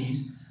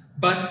prophecies,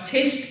 but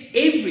test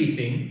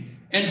everything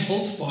and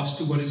hold fast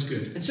to what is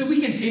good. And so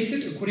we can test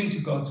it according to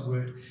God's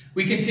word.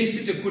 We can test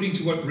it according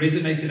to what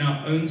resonates in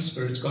our own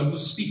spirits. God will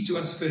speak to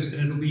us first,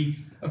 and it'll be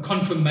a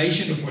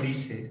confirmation of what he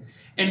said.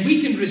 And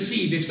we can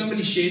receive, if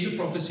somebody shares a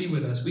prophecy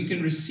with us, we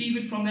can receive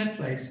it from that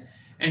place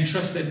and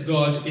trust that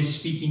God is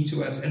speaking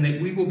to us and that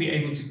we will be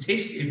able to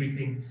test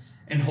everything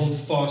and hold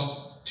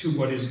fast to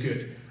what is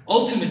good.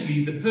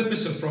 Ultimately, the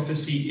purpose of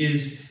prophecy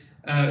is,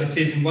 it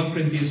says in 1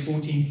 Corinthians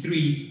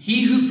 14:3,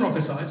 he who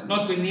prophesies,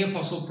 not when the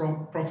apostle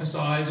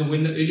prophesies or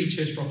when the early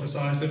church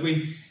prophesies, but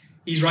when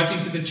he's writing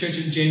to the church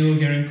in general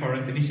here in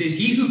Corinth, and he says,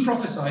 he who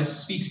prophesies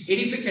speaks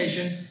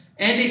edification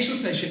and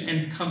exhortation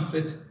and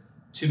comfort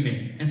to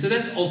men. And so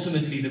that's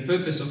ultimately the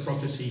purpose of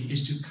prophecy,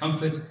 is to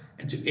comfort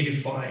and to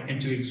edify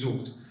and to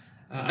exhort.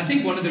 I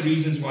think one of the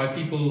reasons why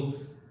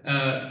people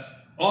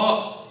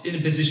are in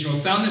a position or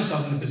found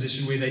themselves in a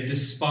position where they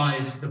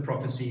despise the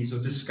prophecies or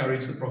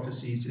discourage the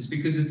prophecies is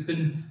because it's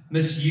been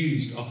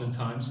misused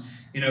oftentimes,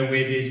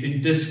 where there's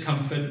been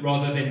discomfort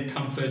rather than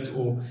comfort,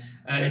 or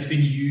it's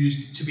been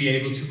used to be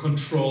able to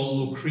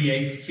control or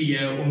create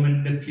fear or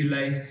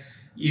manipulate.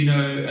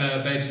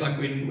 Babes, like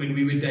when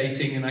we were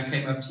dating and I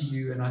came up to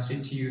you and I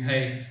said to you,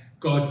 hey,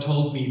 God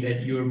told me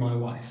that you're my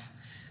wife.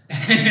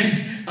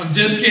 And I'm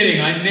just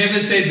kidding. I never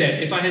said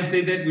that. If I had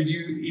said that, would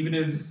you even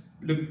have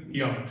looked?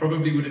 Yeah,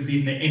 probably would have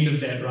been the end of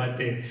that right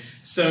there.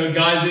 So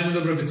guys, there's a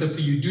little bit of a tip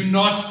for you. Do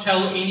not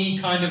tell any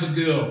kind of a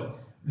girl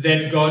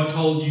that God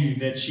told you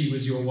that she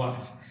was your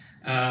wife.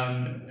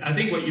 I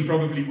think what you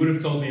probably would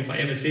have told me if I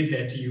ever said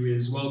that to you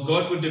is, well,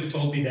 God would have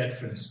told me that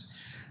first.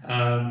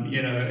 And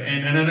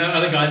I know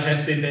other guys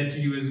have said that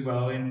to you as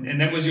well. And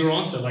that was your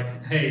answer.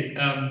 Like, hey,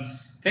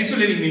 thanks for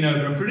letting me know,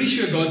 but I'm pretty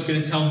sure God's going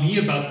to tell me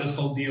about this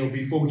whole deal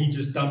before he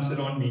just dumps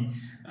it on me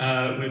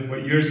with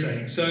what you're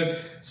saying. So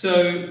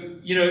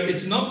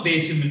it's not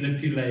there to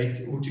manipulate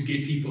or to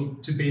get people,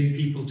 to bend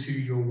people to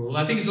your will.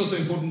 I think it's also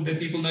important that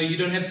people know you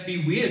don't have to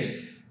be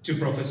weird to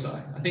prophesy.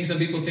 I think some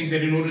people think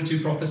that in order to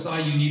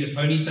prophesy, you need a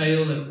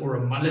ponytail or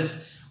a mullet,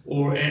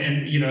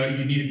 and you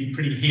need to be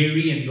pretty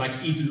hairy and like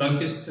eat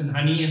locusts and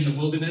honey in the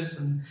wilderness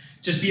and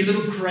just be a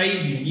little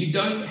crazy. And you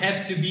don't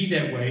have to be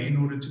that way in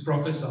order to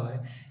prophesy.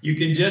 You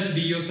can just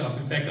be yourself.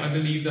 In fact, I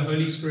believe the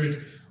Holy Spirit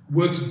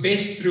works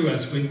best through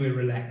us when we're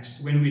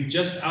relaxed, when we're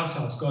just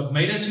ourselves. God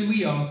made us who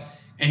we are,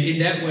 and in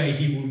that way,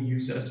 he will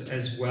use us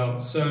as well.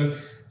 So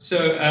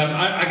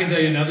I can tell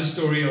you another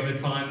story of a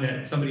time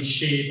that somebody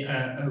shared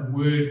a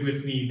word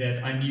with me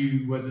that I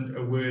knew wasn't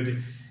a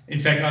word. In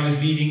fact, I was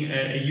leading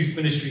a youth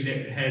ministry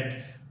that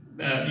had,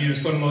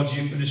 it's quite a large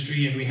youth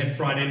ministry, and we had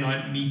Friday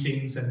night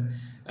meetings,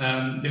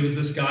 and there was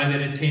this guy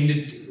that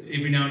attended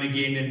every now and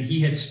again, and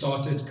he had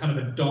started kind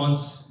of a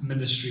dance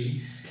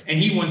ministry, and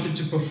he wanted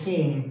to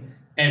perform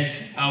at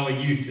our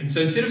youth. And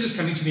so instead of just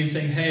coming to me and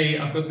saying, hey,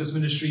 I've got this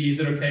ministry, is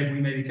it okay if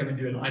we maybe come and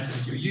do an item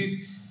at your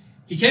youth?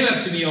 He came up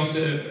to me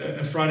after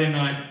a Friday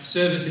night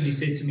service and he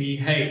said to me,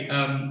 hey,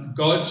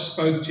 God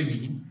spoke to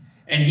me,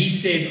 and he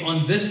said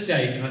on this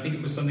date, and I think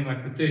it was something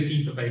like the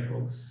 13th of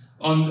April,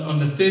 on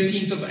the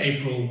 13th of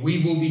April,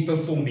 we will be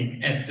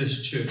performing at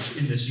this church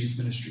in this youth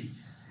ministry.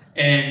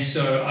 And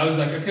so I was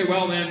like, okay,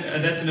 well,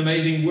 man, that's an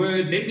amazing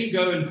word. Let me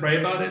go and pray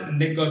about it and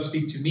let God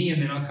speak to me,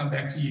 and then I'll come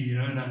back to you,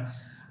 And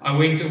I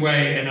went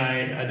away and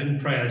I didn't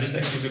pray. I just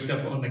actually looked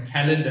up on the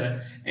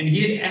calendar, and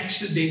he had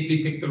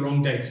accidentally picked the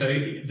wrong date. So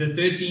the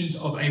 13th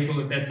of April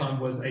at that time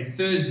was a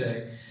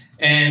Thursday.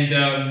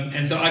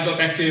 And so I got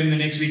back to him the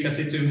next week. I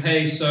said to him,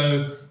 hey,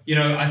 so,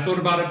 I thought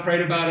about it,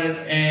 prayed about it,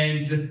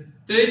 and the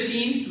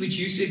 13th, which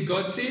you said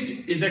God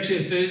said, is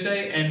actually a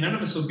Thursday, and none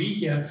of us will be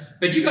here.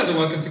 But you guys are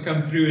welcome to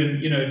come through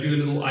and, do a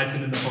little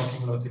item in the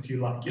parking lot if you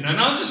like. And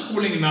I was just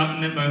calling him out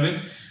in that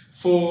moment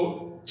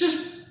for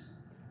just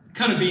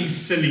kind of being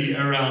silly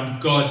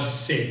around God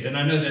said. And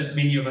I know that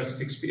many of us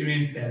have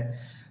experienced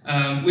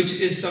that, which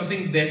is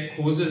something that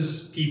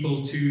causes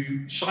people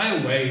to shy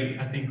away,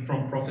 I think,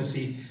 from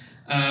prophecy.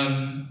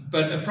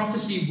 But a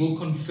prophecy will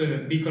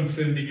be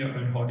confirmed in your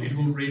own heart. It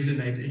will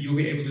resonate, and you'll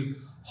be able to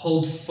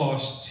hold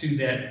fast to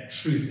that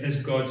truth as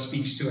God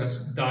speaks to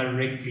us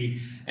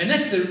directly. And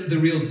that's the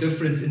real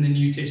difference in the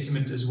New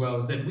Testament as well,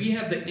 is that we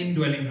have the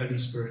indwelling Holy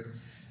Spirit.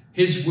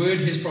 His word,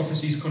 his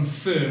prophecies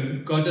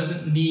confirm. God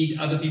doesn't need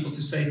other people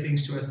to say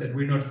things to us that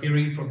we're not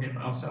hearing from him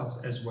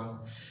ourselves as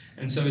well.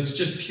 And so it's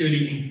just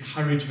purely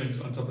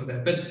encouragement on top of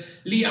that. But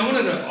Lee, I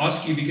wanted to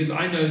ask you, because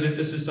I know that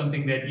this is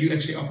something that you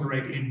actually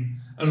operate in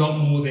a lot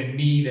more than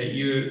me,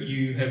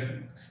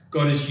 that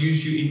God has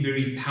used you in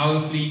very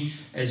powerfully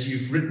as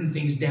you've written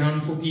things down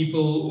for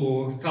people,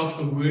 or felt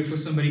a word for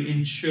somebody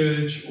in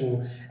church,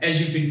 or as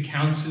you've been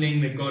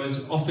counseling, that God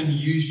has often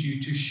used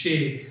you to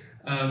share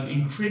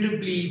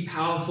incredibly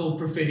powerful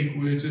prophetic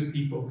words with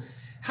people.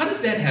 How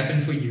does that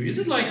happen for you? Is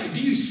it like,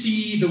 do you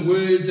see the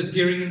words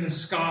appearing in the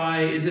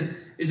sky? Is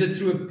it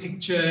through a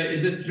picture?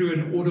 Is it through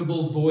an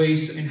audible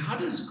voice? I mean, how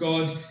does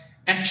God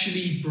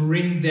actually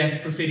bring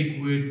that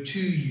prophetic word to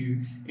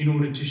you in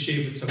order to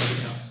share with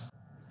somebody else?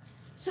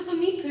 So for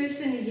me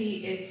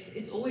personally,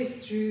 it's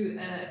always through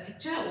a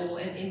picture or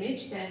an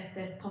image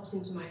that pops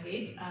into my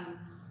head.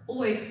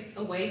 Always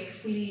awake,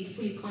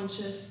 fully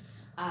conscious,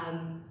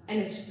 and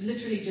it's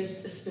literally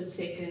just a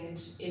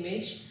split-second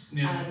image.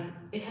 Yeah.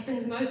 It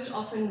happens most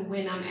often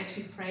when I'm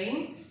actually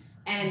praying,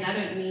 and I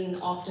don't mean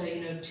after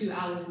 2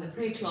 hours in the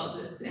prayer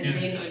closet and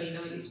then only the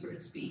Holy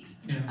Spirit speaks.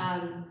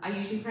 Yeah. I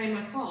usually pray in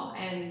my car,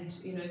 and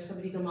if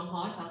somebody's on my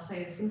heart, I'll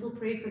say a simple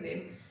prayer for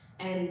them,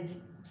 and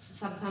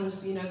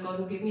sometimes God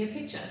will give me a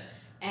picture,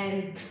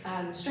 and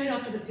straight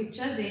after the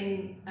picture,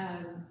 then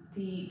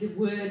the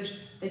word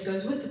that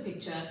goes with the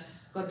picture,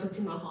 God puts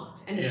in my heart,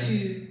 and the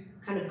two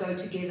kind of go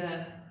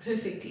together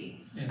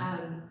perfectly.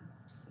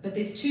 But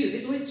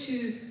there's always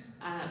two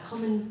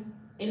common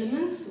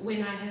elements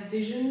when I have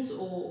visions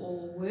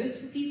or words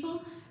for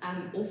people,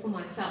 or for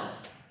myself,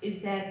 is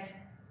that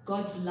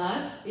God's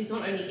love is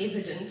not only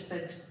evident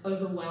but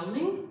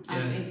overwhelming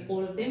in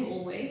all of them,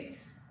 always,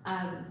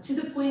 to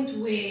the point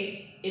where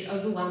it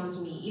overwhelms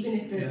me. Even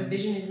if the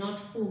vision is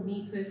not for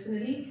me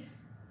personally,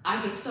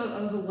 I get so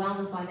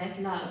overwhelmed by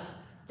that love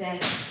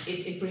that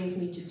it brings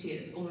me to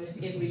tears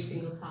almost every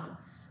single time.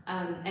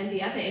 And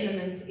the other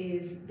element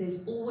is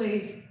there's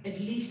always at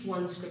least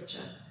one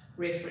scripture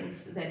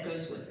reference that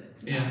goes with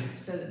it.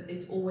 So that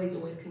it's always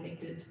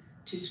connected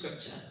to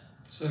scripture.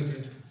 So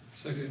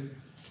good.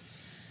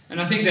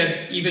 And I think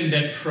that even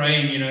that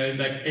praying,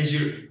 like as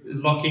you're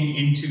locking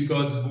into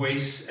God's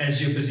voice,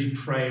 as you're busy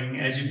praying,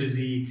 as you're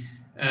busy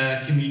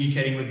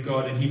communicating with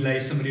God, and he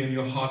lays somebody on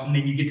your heart, and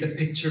then you get the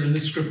picture and the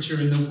scripture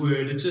and the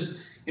word, it's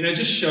just, it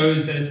just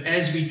shows that it's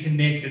as we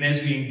connect and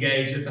as we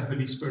engage that the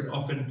Holy Spirit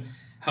often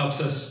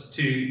helps us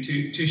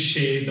to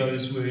share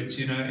those words,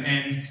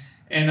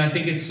 and I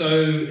think it's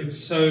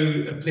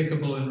so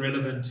applicable and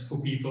relevant for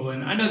people.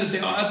 And I know that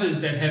there are others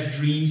that have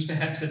dreams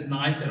perhaps at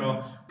night that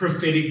are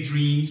prophetic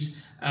dreams.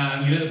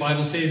 The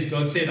Bible says,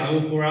 God said, I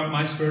will pour out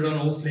my spirit on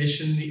all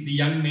flesh, and the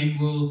young men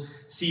will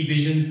see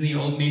visions and the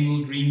old men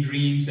will dream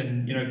dreams.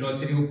 And, God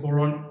said he'll pour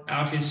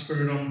out his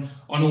spirit on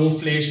all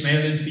flesh,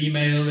 male and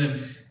female,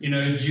 and,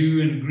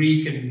 Jew and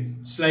Greek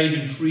and slave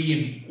and free.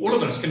 And all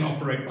of us can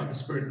operate by the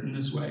Spirit in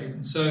this way.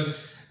 And so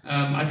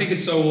I think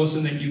it's so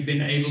awesome that you've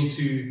been able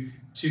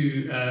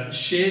to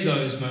share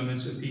those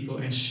moments with people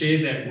and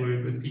share that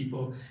word with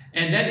people.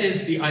 And that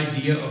is the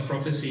idea of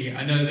prophecy.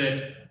 I know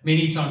that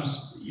many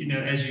times,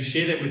 as you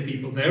share that with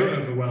people, they're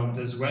overwhelmed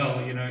as well,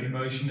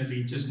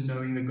 emotionally, just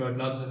knowing that God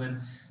loves them.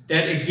 And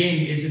that,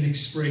 again, is an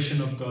expression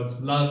of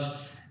God's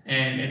love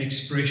and an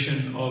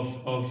expression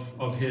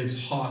of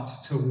his heart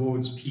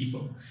towards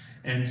people.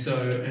 And so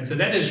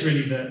that is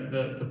really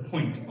the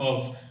point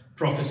of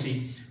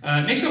prophecy.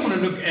 Next, I want to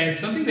look at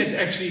something that's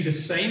actually the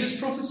same as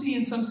prophecy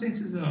in some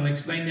senses, and I'll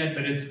explain that,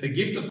 but it's the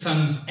gift of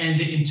tongues and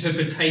the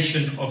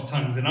interpretation of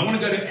tongues. And I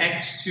want to go to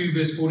Acts 2,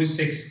 verse 4 to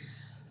 6.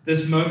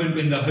 This moment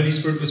when the Holy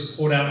Spirit was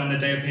poured out on the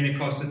day of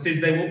Pentecost. It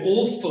says they were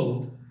all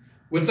filled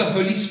with the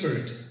Holy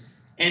Spirit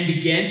and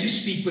began to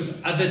speak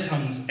with other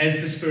tongues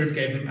as the Spirit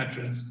gave them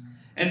utterance.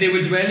 And there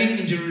were dwelling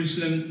in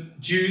Jerusalem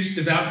Jews,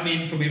 devout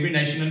men from every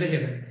nation under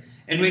heaven.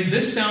 And when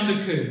this sound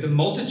occurred, the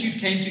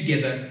multitude came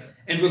together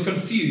and were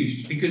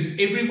confused, because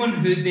everyone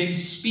heard them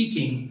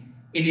speaking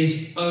in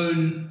his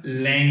own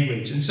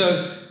language. And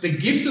so the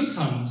gift of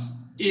tongues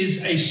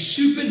is a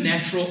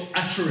supernatural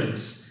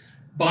utterance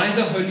by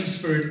the Holy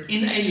Spirit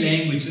in a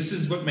language. This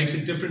is what makes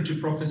it different to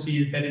prophecy,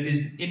 is that it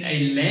is in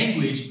a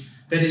language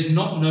that is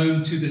not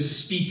known to the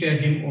speaker,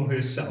 him or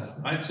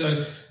herself, right?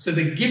 So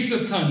the gift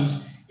of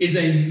tongues is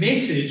a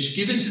message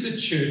given to the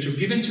church or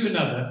given to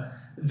another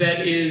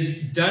that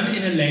is done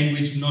in a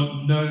language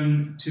not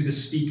known to the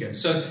speaker.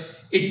 So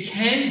it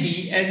can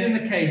be, as in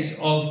the case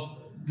of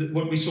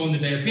what we saw on the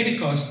day of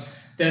Pentecost,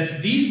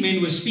 that these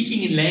men were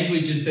speaking in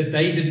languages that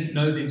they didn't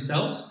know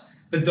themselves,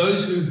 but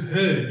those who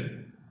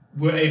heard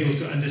were able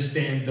to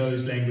understand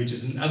those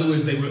languages. In other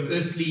words, they were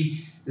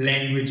earthly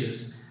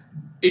languages.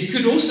 It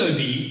could also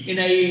be in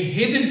a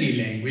heavenly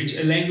language,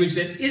 a language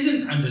that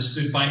isn't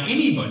understood by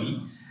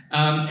anybody.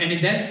 And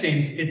in that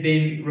sense, it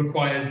then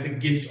requires the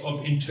gift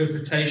of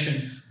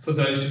interpretation for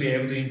those to be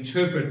able to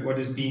interpret what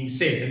is being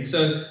said. And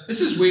so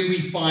this is where we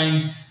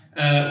find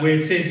where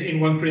it says in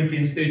 1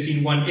 Corinthians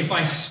 13:1, if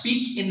I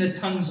speak in the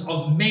tongues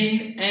of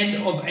men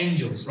and of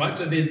angels, right?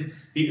 So there's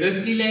the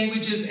earthly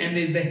languages and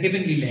there's the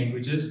heavenly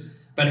languages,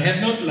 but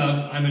have not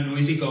love, I'm a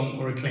noisy gong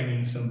or a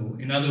clanging cymbal.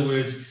 In other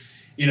words,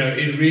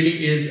 it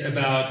really is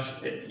about,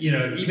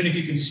 even if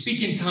you can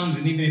speak in tongues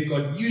and even if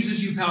God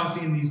uses you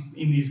powerfully in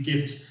these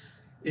gifts,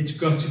 it's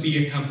got to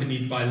be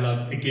accompanied by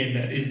love. Again,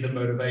 that is the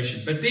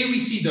motivation. But there we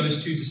see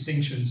those two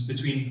distinctions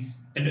between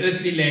an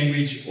earthly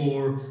language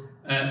or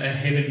a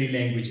heavenly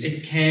language.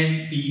 It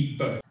can be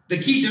both. The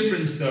key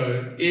difference,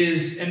 though,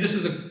 is, and this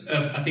is,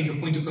 I think, a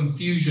point of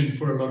confusion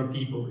for a lot of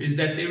people, is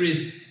that there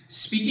is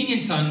speaking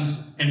in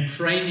tongues and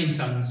praying in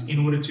tongues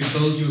in order to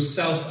build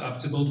yourself up,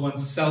 to build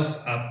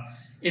oneself up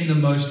in the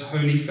most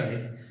holy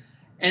faith.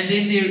 And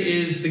then there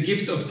is the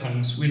gift of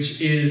tongues,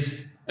 which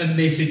is a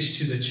message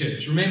to the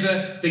church.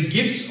 Remember, the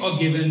gifts are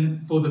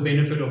given for the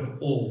benefit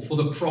of all, for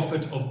the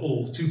profit of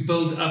all, to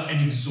build up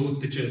and exhort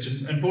the church.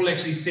 And Paul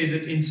actually says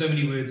it in so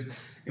many words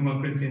in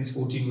 1 Corinthians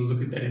 14. We'll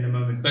look at that in a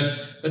moment.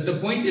 But the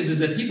point is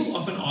that people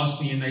often ask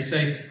me and they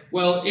say,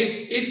 well, if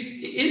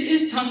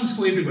is tongues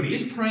for everybody?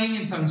 Is praying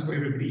in tongues for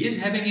everybody? Is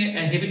having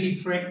a heavenly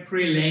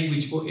prayer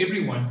language for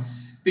everyone?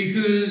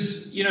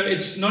 Because,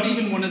 it's not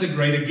even one of the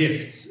greater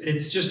gifts.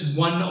 It's just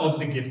one of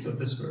the gifts of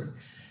the Spirit.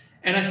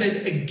 And I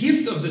said, a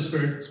gift of the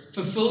Spirit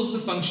fulfills the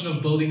function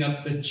of building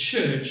up the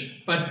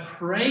church, but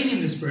praying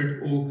in the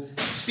Spirit or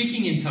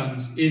speaking in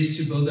tongues is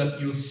to build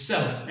up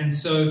yourself. And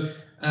so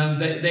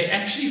they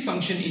actually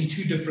function in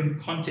two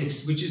different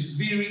contexts, which is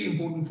very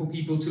important for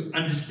people to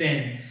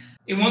understand.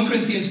 In 1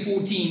 Corinthians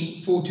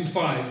 14,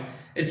 4-5,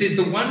 it says,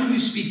 the one who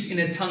speaks in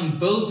a tongue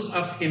builds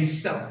up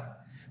himself,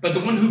 but the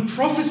one who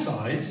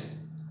prophesies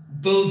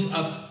builds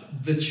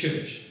up the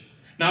church.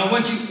 Now, I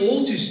want you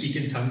all to speak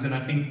in tongues, and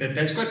I think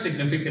that's quite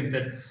significant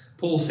that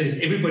Paul says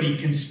everybody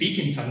can speak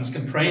in tongues,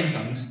 can pray in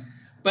tongues,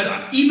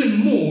 but even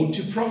more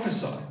to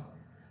prophesy.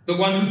 The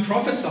one who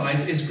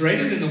prophesies is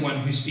greater than the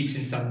one who speaks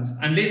in tongues,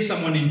 unless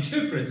someone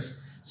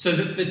interprets, so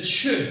that the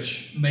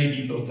church may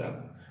be built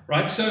up.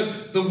 Right? So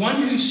the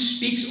one who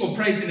speaks or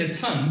prays in a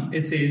tongue,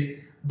 it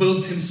says,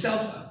 builds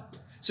himself up.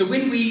 So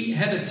when we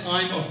have a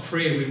time of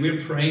prayer where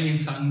we're praying in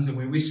tongues and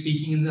when we're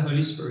speaking in the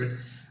Holy Spirit,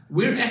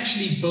 we're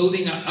actually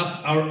building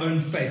up our own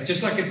faith.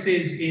 Just like it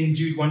says in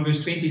Jude 1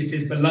 verse 20, it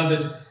says,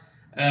 beloved,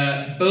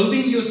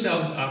 building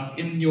yourselves up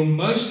in your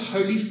most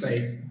holy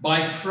faith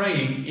by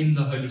praying in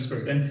the Holy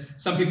Spirit. And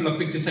some people are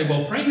quick to say,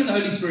 well, praying in the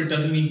Holy Spirit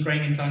doesn't mean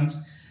praying in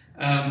tongues.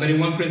 But in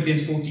 1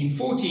 Corinthians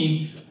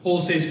 14:14, Paul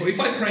says, for if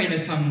I pray in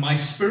a tongue, my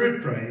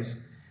spirit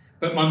prays,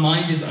 but my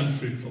mind is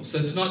unfruitful. So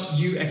it's not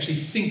you actually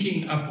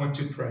thinking up what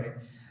to pray.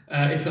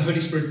 It's the Holy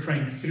Spirit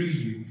praying through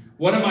you.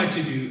 What am I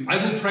to do? I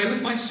will pray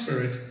with my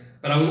spirit,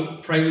 but I will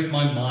pray with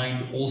my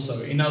mind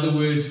also. In other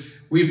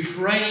words, we're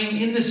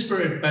praying in the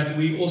Spirit, but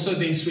we also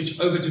then switch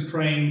over to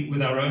praying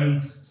with our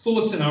own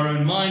thoughts and our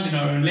own mind and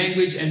our own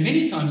language. And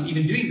many times,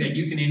 even doing that,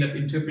 you can end up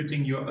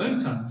interpreting your own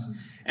tongues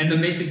and the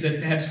message that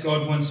perhaps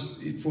God wants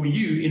for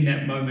you in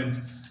that moment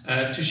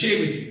to share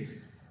with you.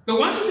 But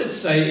why does it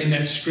say in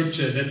that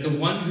scripture that the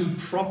one who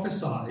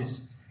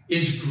prophesies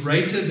is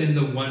greater than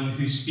the one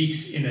who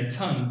speaks in a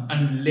tongue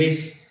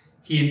unless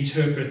he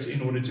interprets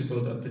in order to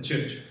build up the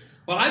church?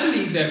 Well, I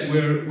believe that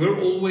we're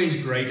always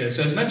greater.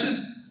 So as much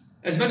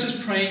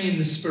as praying in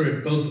the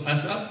Spirit builds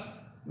us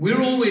up,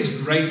 we're always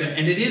greater,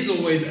 and it is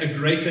always a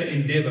greater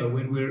endeavor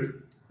when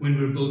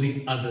we're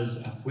building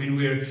others up, when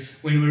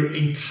we're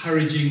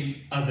encouraging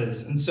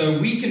others. And so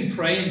we can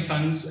pray in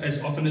tongues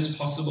as often as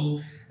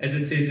possible, as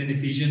it says in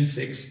Ephesians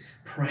 6,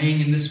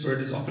 praying in the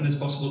Spirit as often as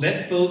possible.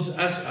 That builds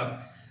us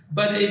up.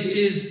 But it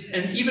is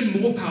an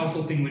even more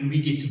powerful thing when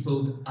we get to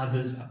build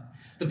others up.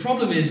 The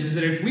problem is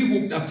that if we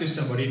walked up to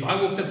somebody, if I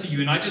walked up to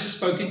you and I just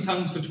spoke in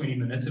tongues for 20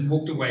 minutes and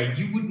walked away,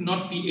 you would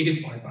not be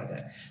edified by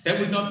that. That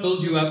would not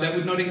build you up. That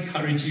would not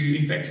encourage you.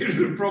 In fact, it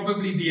would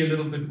probably be a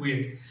little bit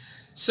weird.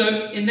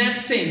 So in that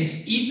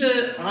sense,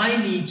 either I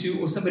need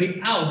to, or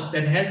somebody else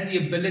that has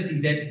the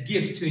ability, that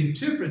gift to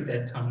interpret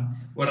that tongue,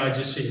 what I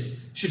just said,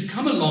 should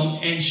come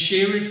along and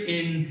share it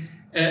in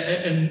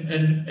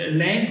a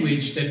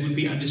language that would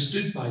be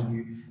understood by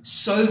you,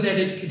 so that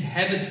it could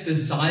have its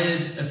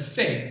desired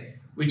effect,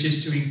 which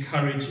is to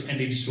encourage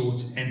and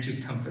exhort and to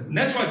comfort. And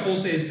that's why Paul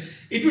says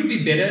it would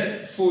be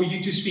better for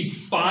you to speak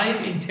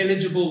 5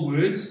 intelligible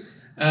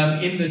words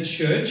in the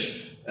church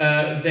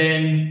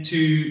than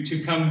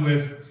to come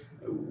with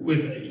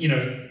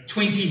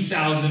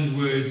 20,000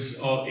 words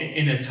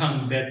in a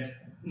tongue that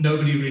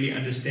nobody really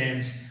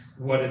understands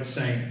what it's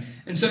saying.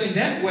 And so in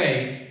that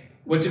way,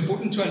 what's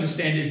important to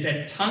understand is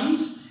that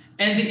tongues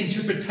and the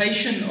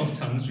interpretation of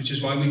tongues, which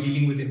is why we're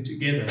dealing with them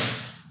together,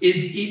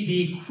 is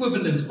the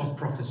equivalent of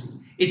prophecy.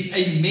 It's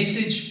a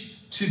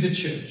message to the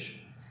church,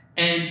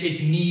 and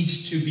it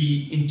needs to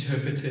be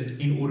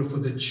interpreted in order for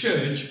the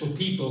church, for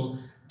people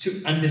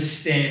to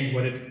understand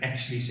what it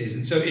actually says.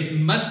 And so it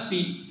must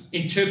be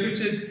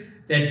interpreted,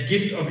 that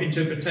gift of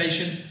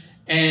interpretation.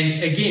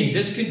 And again,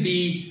 this could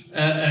be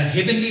a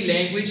heavenly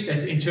language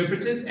that's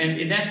interpreted. And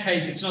in that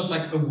case, it's not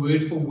like a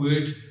word for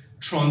word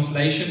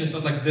translation. It's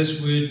not like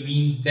this word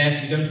means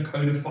that. You don't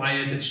codify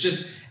it. It's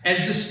just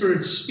as the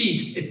Spirit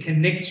speaks, it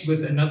connects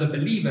with another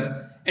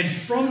believer. And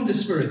from the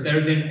Spirit,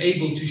 they're then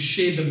able to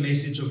share the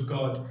message of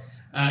God.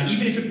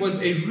 Even if it was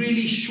a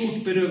really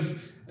short bit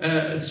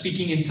of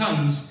speaking in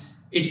tongues,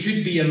 it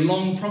could be a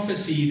long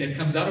prophecy that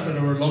comes out of it,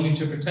 or a long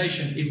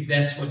interpretation, if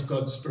that's what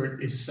God's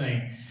Spirit is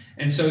saying.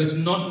 And so it's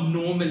not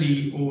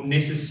normally or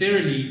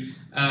necessarily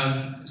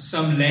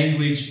some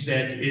language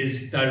that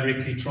is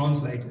directly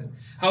translated.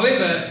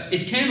 However,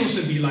 it can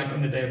also be like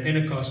on the day of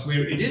Pentecost,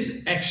 where it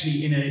is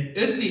actually in an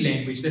earthly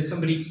language that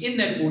somebody in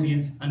that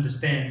audience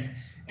understands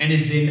and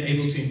is then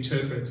able to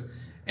interpret.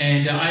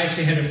 And I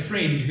actually had a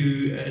friend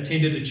who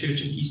attended a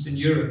church in Eastern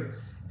Europe,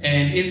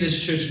 and in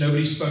this church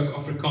nobody spoke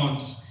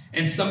Afrikaans.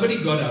 And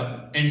somebody got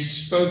up and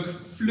spoke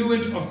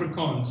fluent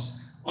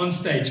Afrikaans on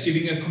stage,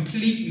 giving a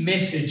complete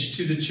message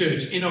to the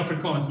church in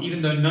Afrikaans,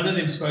 even though none of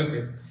them spoke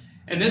it.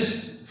 And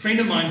this friend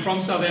of mine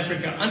from South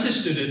Africa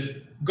understood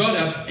it, got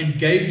up and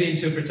gave the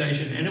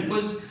interpretation. And it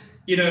was,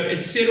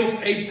 it set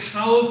off a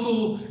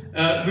powerful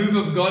move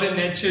of God in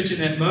that church in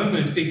that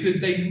moment, because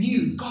they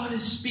knew God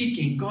is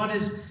speaking, God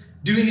is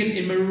doing it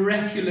in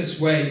miraculous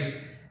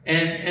ways.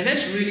 And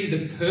that's really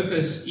the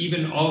purpose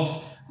even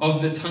of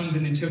the tongues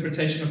and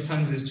interpretation of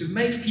tongues, is to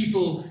make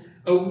people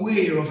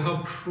aware of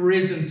how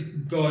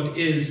present God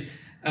is.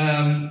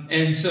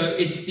 And so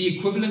it's the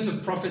equivalent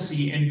of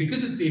prophecy. And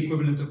because it's the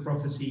equivalent of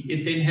prophecy,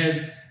 it then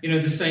has,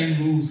 the same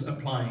rules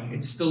applying.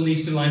 It still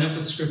needs to line up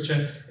with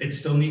Scripture. It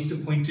still needs to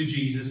point to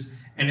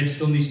Jesus. And it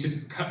still needs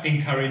to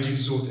encourage,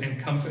 exhort, and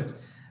comfort.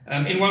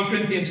 In 1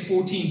 Corinthians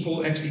 14,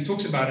 Paul actually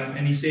talks about it.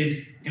 And he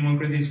says, in 1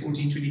 Corinthians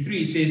 14:23,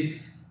 he says,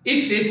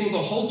 "If therefore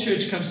the whole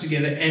church comes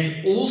together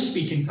and all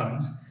speak in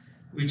tongues,"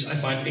 which I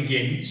find,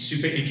 again,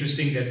 super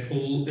interesting that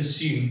Paul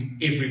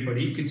assumed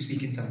everybody could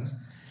speak in tongues,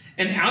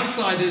 "and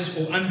outsiders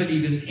or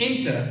unbelievers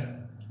enter,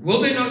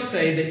 will they not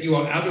say that you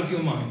are out of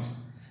your minds?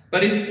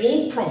 But if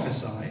all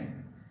prophesy,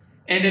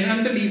 and an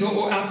unbeliever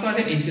or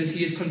outsider enters,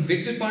 he is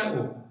convicted by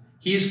all.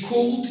 He is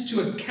called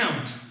to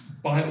account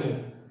by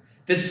all.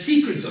 The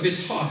secrets of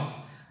his heart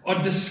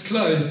are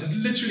disclosed."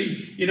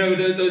 Literally,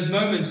 those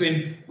moments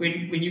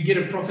when you get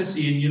a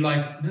prophecy and you're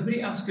like, nobody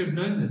else could have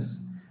known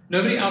this.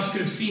 Nobody else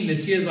could have seen the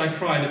tears I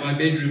cried in my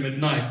bedroom at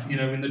night,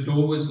 when the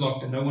door was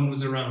locked and no one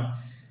was around.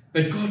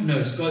 But God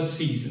knows, God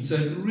sees. And so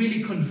it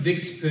really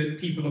convicts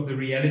people of the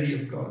reality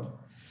of God.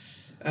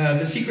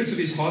 The secrets of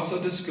his heart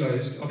are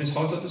disclosed.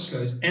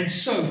 And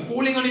so,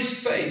 falling on his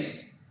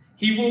face,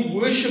 he will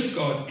worship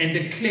God and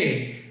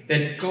declare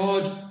that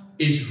God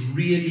is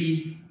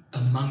really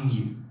among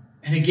you.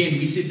 And again,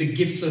 we said the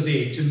gifts are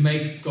there to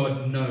make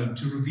God known,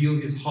 to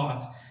reveal his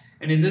heart.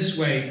 And in this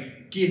way,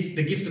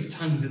 the gift of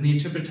tongues and the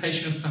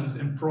interpretation of tongues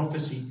and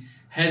prophecy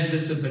has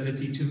this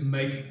ability to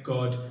make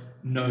God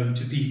known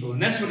to people.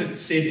 And that's what it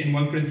said in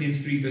 1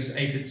 Corinthians 3 verse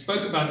 8. It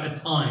spoke about a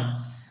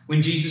time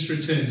when Jesus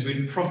returns,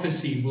 when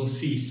prophecy will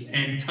cease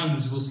and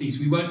tongues will cease.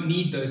 We won't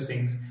need those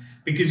things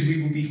because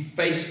we will be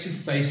face to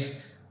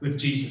face with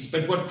Jesus.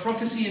 But what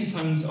prophecy and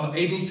tongues are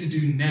able to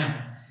do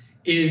now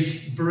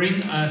is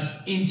bring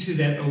us into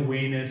that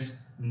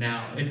awareness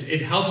now.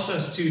 It helps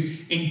us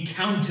to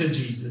encounter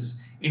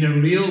Jesus in a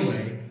real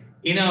way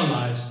in our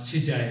lives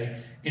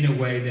today, in a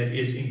way that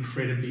is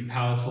incredibly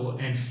powerful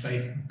and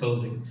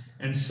faith-building.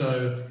 And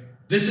so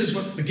this is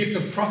what the gift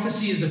of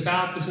prophecy is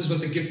about. This is what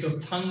the gift of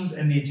tongues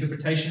and the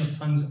interpretation of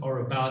tongues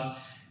are about.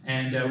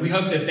 And we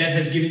hope that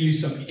has given you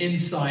some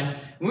insight.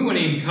 And we want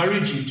to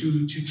encourage you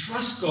to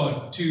trust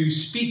God to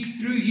speak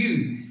through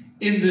you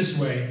in this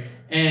way,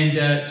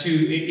 and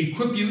to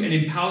equip you and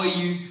empower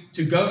you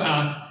to go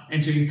out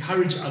and to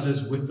encourage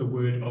others with the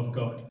Word of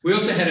God. We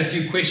also had a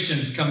few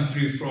questions come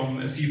through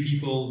from a few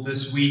people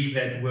this week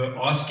that were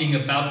asking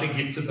about the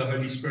gifts of the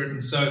Holy Spirit.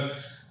 And so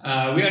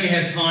we only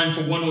have time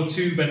for one or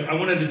two, but I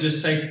wanted to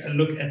just take a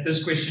look at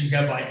this question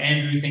here by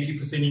Andrew. Thank you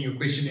for sending your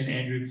question in,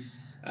 Andrew.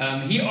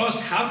 He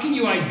asked, how can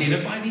you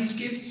identify these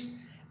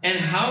gifts? And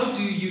how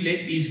do you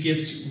let these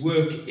gifts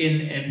work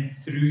in and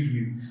through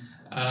you?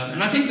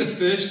 And I think the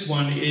first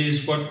one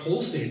is what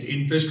Paul said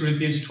in 1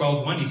 Corinthians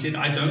 12:1. He said,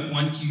 I don't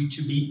want you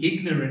to be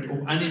ignorant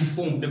or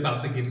uninformed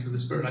about the gifts of the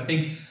Spirit. I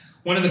think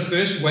one of the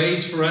first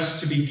ways for us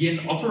to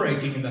begin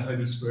operating in the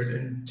Holy Spirit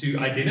and to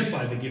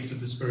identify the gifts of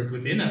the Spirit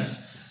within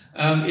us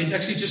is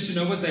actually just to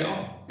know what they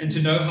are and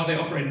to know how they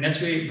operate. And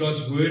that's where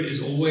God's Word is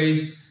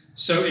always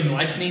so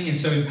enlightening and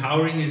so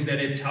empowering, is that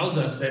it tells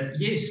us that,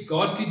 yes,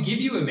 God could give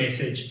you a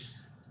message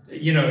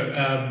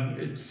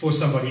for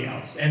somebody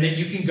else, and that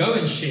you can go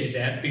and share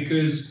that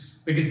because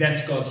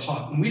that's God's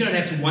heart. And we don't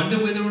have to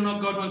wonder whether or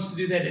not God wants to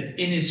do that. It's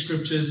in His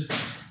scriptures.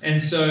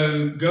 And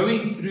so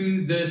going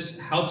through this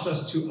helps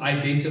us to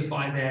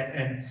identify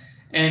that,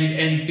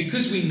 and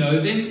because we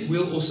know them,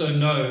 we'll also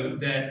know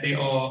that there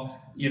are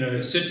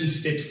certain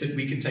steps that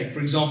we can take. For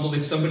example,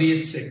 if somebody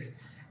is sick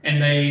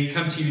and they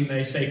come to you and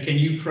they say, can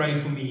you pray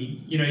for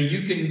me?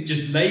 You can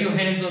just lay your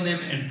hands on them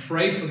and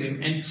pray for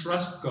them and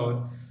trust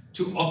God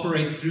to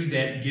operate through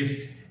that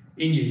gift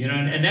in you,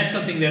 and that's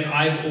something that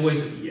I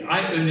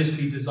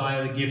earnestly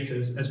desire the gifts,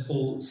 as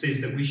Paul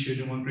says that we should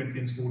in 1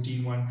 Corinthians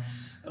 14:1.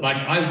 Like,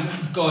 I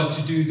want God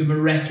to do the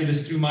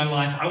miraculous through my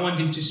life. I want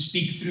Him to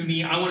speak through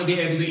me. I want to be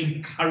able to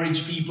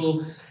encourage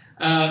people.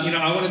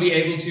 I want to be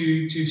able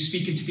to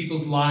speak into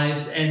people's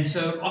lives. And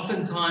so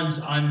oftentimes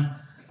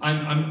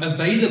I'm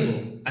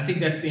available. I think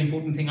that's the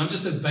important thing. I'm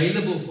just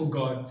available for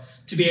God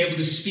to be able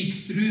to speak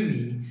through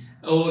me.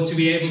 Or to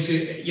be able to,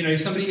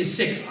 if somebody is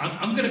sick,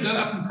 I'm going to go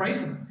up and pray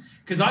for them.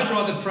 Because I'd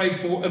rather pray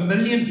for 1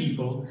 million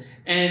people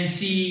and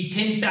see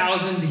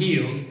 10,000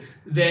 healed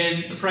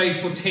than pray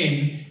for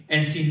 10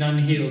 and see none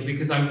healed,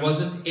 because I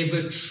wasn't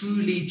ever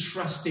truly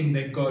trusting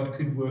that God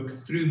could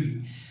work through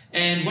me.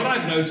 And what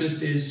I've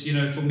noticed is,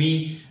 for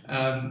me,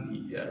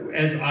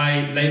 as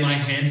I lay my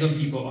hands on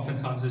people,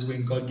 oftentimes is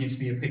when God gives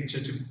me a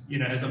picture to,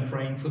 as I'm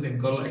praying for them,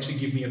 God will actually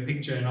give me a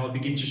picture and I'll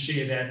begin to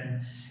share that,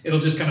 and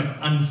it'll just kind of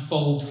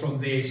unfold from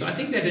there. So I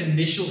think that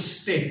initial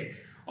step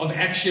of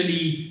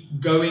actually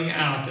going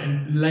out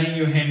and laying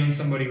your hand on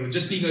somebody, or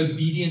just being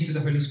obedient to the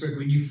Holy Spirit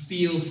when you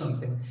feel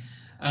something,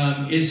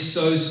 is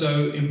so,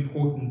 so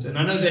important. And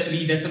I know that,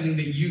 Lee, that's something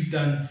that you've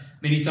done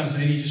many times.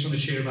 Maybe you just want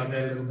to share about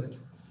that a little bit.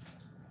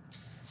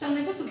 So I'll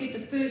never forget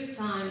the first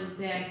time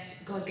that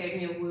God gave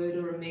me a word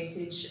or a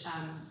message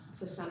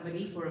for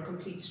somebody, for a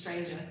complete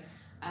stranger.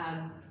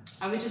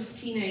 I was just a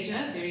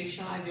teenager, very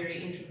shy,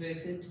 very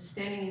introverted,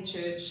 standing in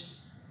church.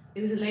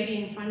 There was a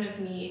lady in front of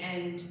me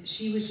and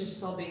she was just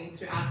sobbing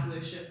throughout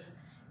worship.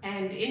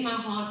 And in my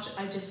heart,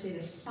 I just said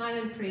a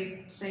silent prayer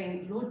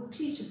saying, Lord,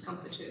 please just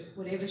comfort her,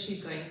 whatever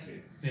she's going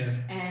through. Yeah.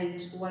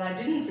 And what I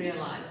didn't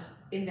realize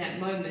in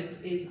that moment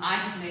is I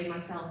had made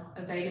myself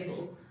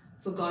available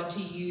for God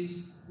to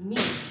use me.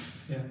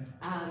 Yeah.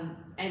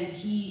 And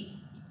He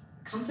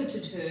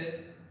comforted her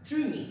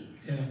through me.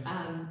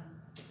 Yeah.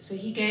 So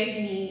He gave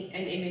me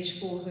an image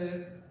for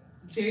her,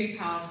 very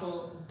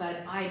powerful,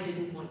 but I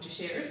didn't want to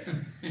share it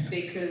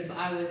because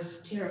I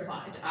was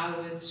terrified. I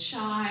was shy.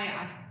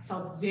 I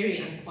felt very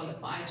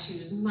unqualified. She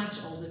was much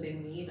older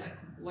than me.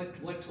 Like,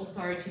 what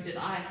authority did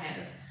I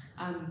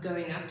have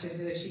going up to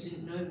her? She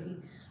didn't know me.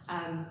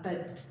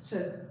 But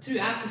so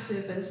throughout the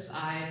service,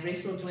 I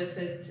wrestled with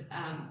it,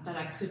 but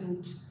I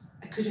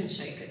couldn't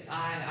shake it.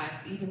 I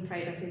even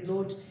prayed. I said,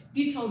 Lord, if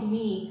you told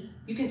me,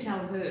 you can tell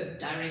her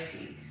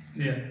directly.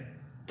 Yeah.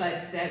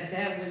 But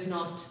that was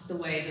not the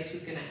way this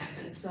was going to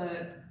happen.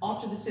 So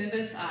after the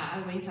service,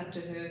 I went up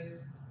to her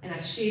and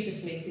I shared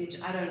this message.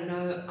 I don't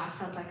know, I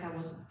felt like I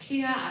wasn't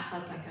clear. I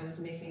felt like I was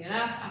messing it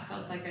up. I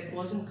felt like it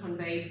wasn't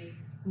conveyed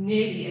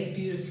nearly as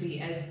beautifully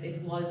as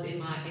it was in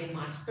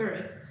my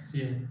spirit.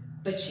 Yeah.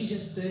 But she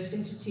just burst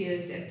into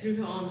tears and threw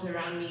her arms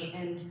around me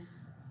and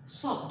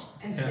sobbed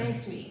and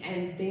thanked me.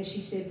 And then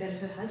she said that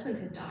her husband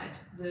had died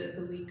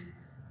the week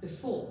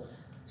before.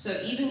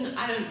 So even,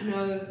 I don't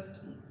know,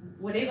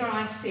 whatever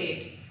I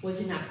said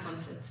was enough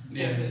comfort for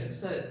her.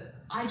 So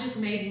I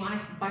just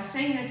by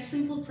saying that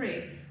simple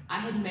prayer, I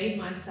had made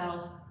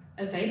myself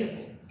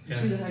available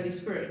to the Holy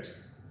Spirit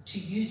to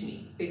use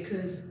me,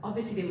 because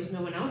obviously there was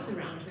no one else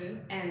around her,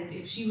 and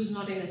if she was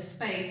not in a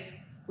space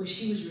where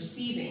she was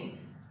receiving,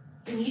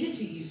 I needed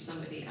to use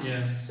somebody else.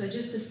 Yeah. So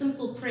just a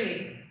simple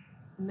prayer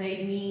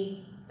made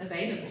me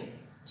available.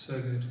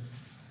 So good.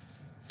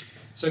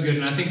 So good.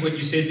 And I think what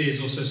you said there is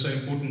also so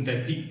important,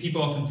 that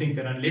people often think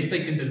that unless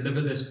they can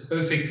deliver this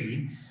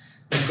perfectly,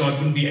 that God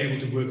wouldn't be able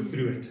to work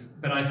through it.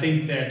 But I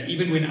think that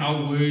even when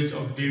our words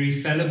are very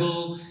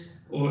fallible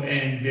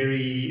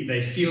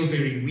they feel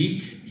very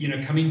weak,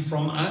 coming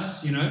from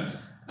us,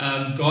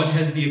 God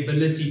has the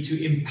ability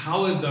to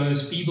empower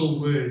those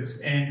feeble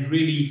words and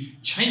really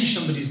change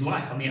somebody's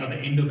life on the other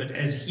end of it,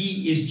 as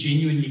He is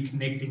genuinely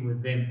connecting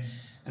with them.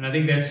 And I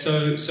think that's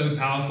so, so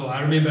powerful.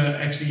 I remember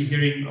actually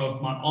hearing of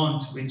my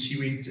aunt when she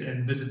went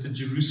and visited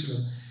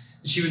Jerusalem.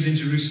 She was in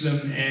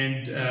Jerusalem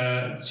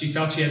and she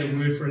felt she had a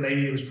word for a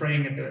lady that was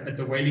praying at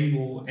the Wailing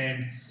Wall,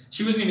 and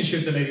she wasn't even sure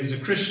if the lady was a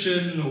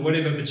Christian or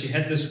whatever, but she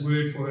had this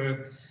word for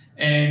her,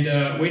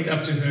 and went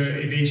up to her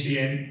eventually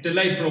and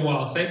delayed for a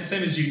while. Same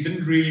as you,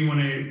 didn't really want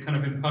to kind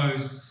of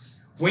impose.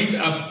 Went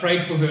up,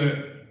 prayed for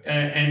her,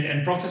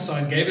 and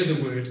prophesied, gave her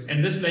the word.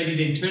 And this lady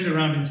then turned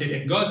around and said,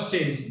 and God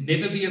says,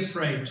 never be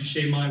afraid to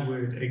share my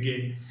word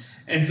again.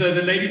 And so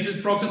the lady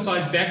just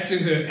prophesied back to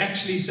her,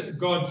 actually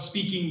God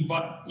speaking,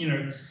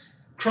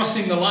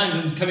 crossing the lines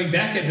and coming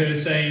back at her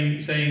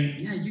saying,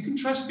 yeah, you can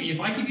trust me. If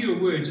I give you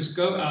a word, just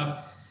go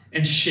out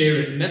and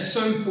share it. And that's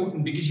so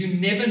important because you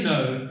never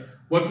know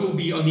what will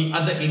be on the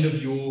other end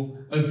of your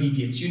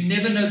obedience. You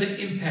never know the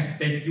impact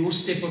that your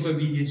step of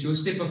obedience, your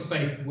step of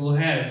faith will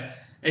have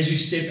as you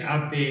step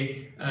out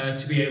there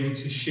to be able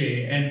to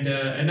share. And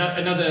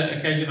another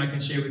occasion I can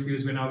share with you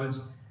is when I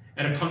was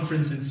at a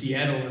conference in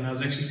Seattle, and I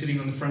was actually sitting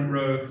on the front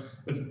row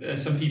with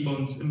some people,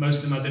 and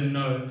most of them I didn't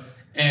know.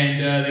 And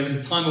there was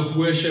a time of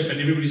worship, and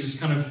everybody just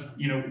kind of,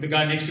 the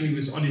guy next to me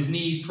was on his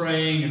knees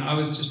praying, and I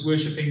was just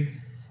worshiping.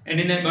 And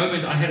in that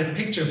moment, I had a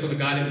picture for the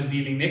guy that was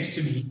kneeling next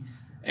to me.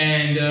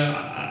 And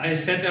I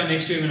sat down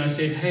next to him and I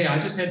said, hey, I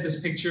just had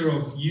this picture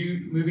of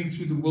you moving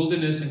through the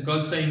wilderness, and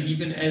God saying,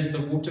 even as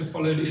the water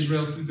followed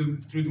Israel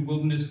through the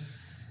wilderness,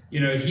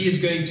 he is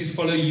going to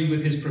follow you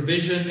with his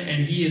provision,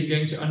 and he is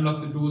going to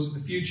unlock the doors for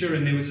the future.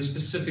 And there was a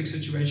specific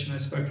situation I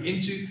spoke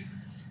into.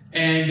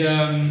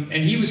 And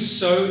he was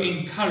so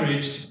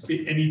encouraged,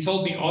 and he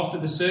told me after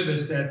the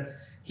service that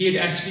he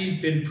had actually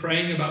been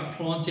praying about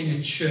planting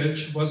a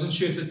church, wasn't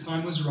sure if the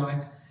time was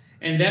right,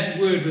 and that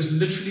word was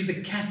literally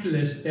the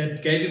catalyst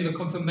that gave him the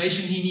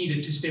confirmation he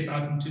needed to step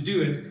out and to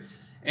do it.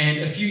 And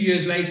a few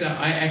years later,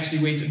 I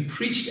actually went and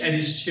preached at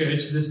his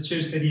church, this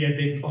church that he had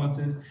then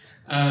planted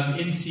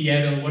in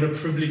Seattle. What a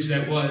privilege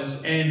that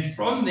was. And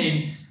from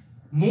then,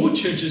 more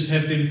churches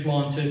have been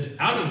planted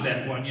out of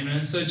that one,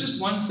 And so just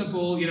one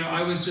simple,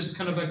 I was just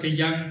kind of like a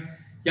young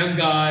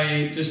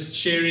guy just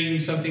sharing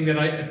something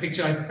a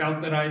picture I felt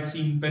that I had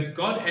seen. But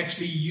God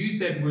actually used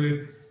that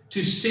word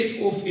to set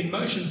off in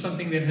motion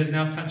something that has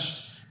now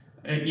touched,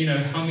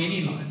 how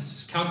many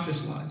lives,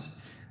 countless lives.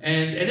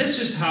 And that's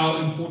just how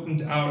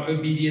important our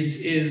obedience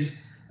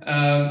is,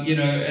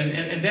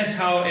 and that's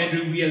how,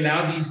 Andrew, we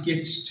allow these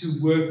gifts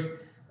to work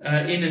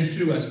in and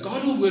through us.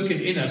 God will work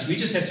it in us. We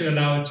just have to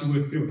allow it to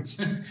work through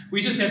us. We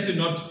just have to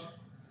not,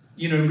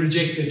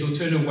 reject it or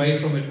turn away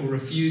from it or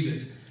refuse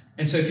it.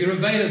 And so if you're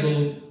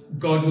available,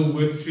 God will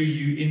work through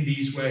you in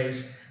these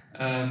ways,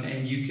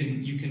 and you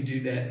can do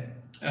that.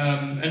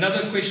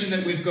 Another question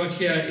that we've got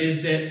here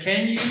is that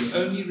can you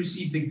only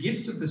receive the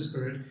gifts of the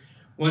Spirit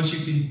once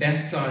you've been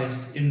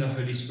baptized in the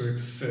Holy Spirit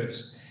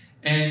first?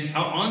 And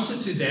our answer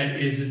to that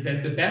is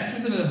that the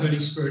baptism of the Holy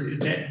Spirit is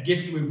that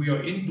gift where we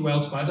are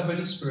indwelt by the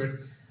Holy Spirit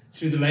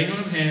through the laying on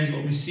of hands,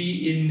 what we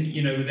see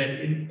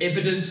in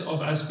evidence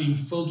of us being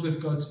filled with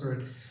God's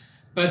Spirit.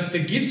 But the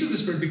gift of the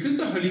Spirit, because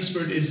the Holy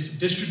Spirit is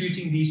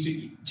distributing these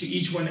to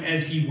each one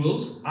as He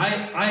wills,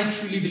 I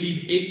truly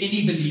believe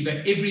any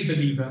believer, every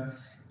believer,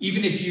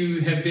 even if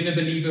you have been a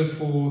believer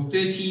for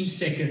 13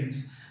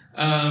 seconds,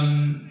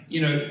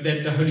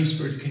 that the Holy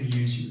Spirit can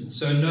use you.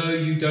 So no,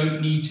 you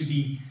don't need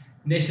to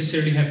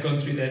necessarily have gone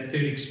through that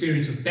third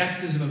experience of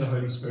baptism of the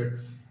Holy Spirit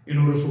in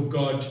order for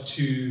God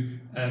to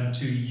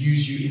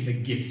use you in the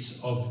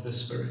gifts of the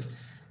Spirit.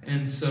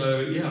 And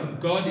so,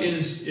 God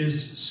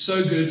is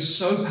so good,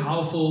 so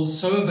powerful,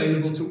 so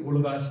available to all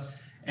of us.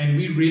 And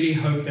we really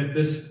hope that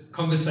this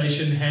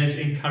conversation has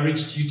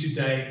encouraged you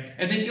today,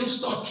 and that you'll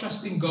start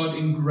trusting God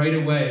in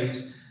greater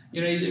ways.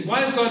 Why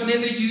has God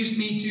never used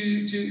me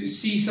to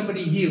see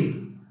somebody healed?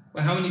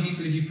 Well, how many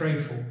people have you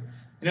prayed for?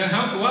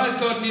 Why has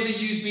God never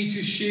used me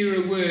to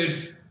share a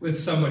word with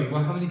somebody?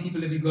 Well, how many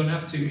people have you gone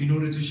up to in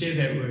order to share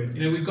that word?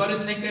 We've got to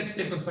take that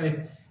step of faith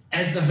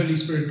as the Holy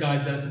Spirit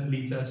guides us and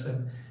leads us.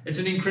 And it's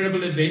an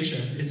incredible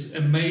adventure. It's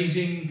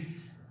amazing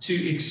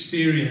to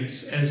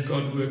experience as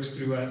God works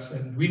through us.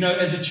 And we know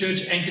as a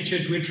church, Anchor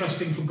Church, we're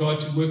trusting for God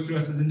to work through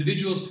us as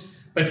individuals,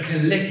 but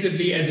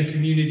collectively as a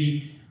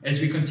community, as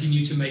we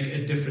continue to make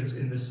a difference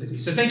in this city.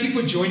 So thank you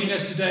for joining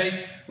us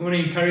today. I want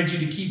to encourage you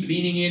to keep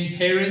leaning in.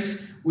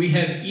 Parents, we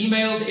have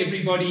emailed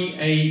everybody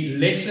a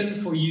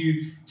lesson for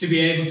you to be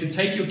able to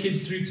take your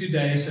kids through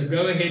today. So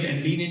go ahead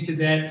and lean into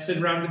that.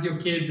 Sit around with your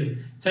kids and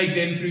take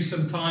them through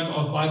some time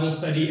of Bible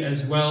study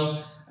as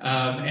well.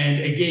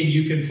 And again,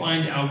 you can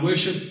find our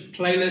worship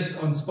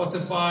playlist on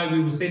Spotify.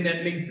 We will send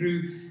that link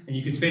through, and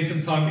you can spend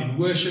some time in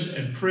worship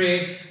and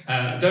prayer.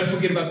 Don't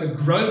forget about the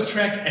growth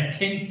track at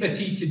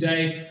 10:30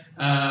 today.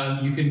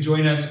 You can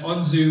join us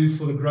on Zoom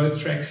for the growth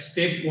track,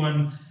 step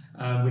 1.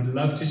 We'd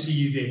love to see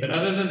you there. But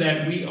other than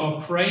that, we are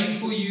praying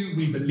for you.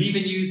 We believe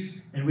in you,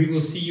 and we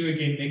will see you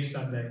again next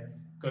Sunday.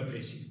 God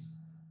bless you.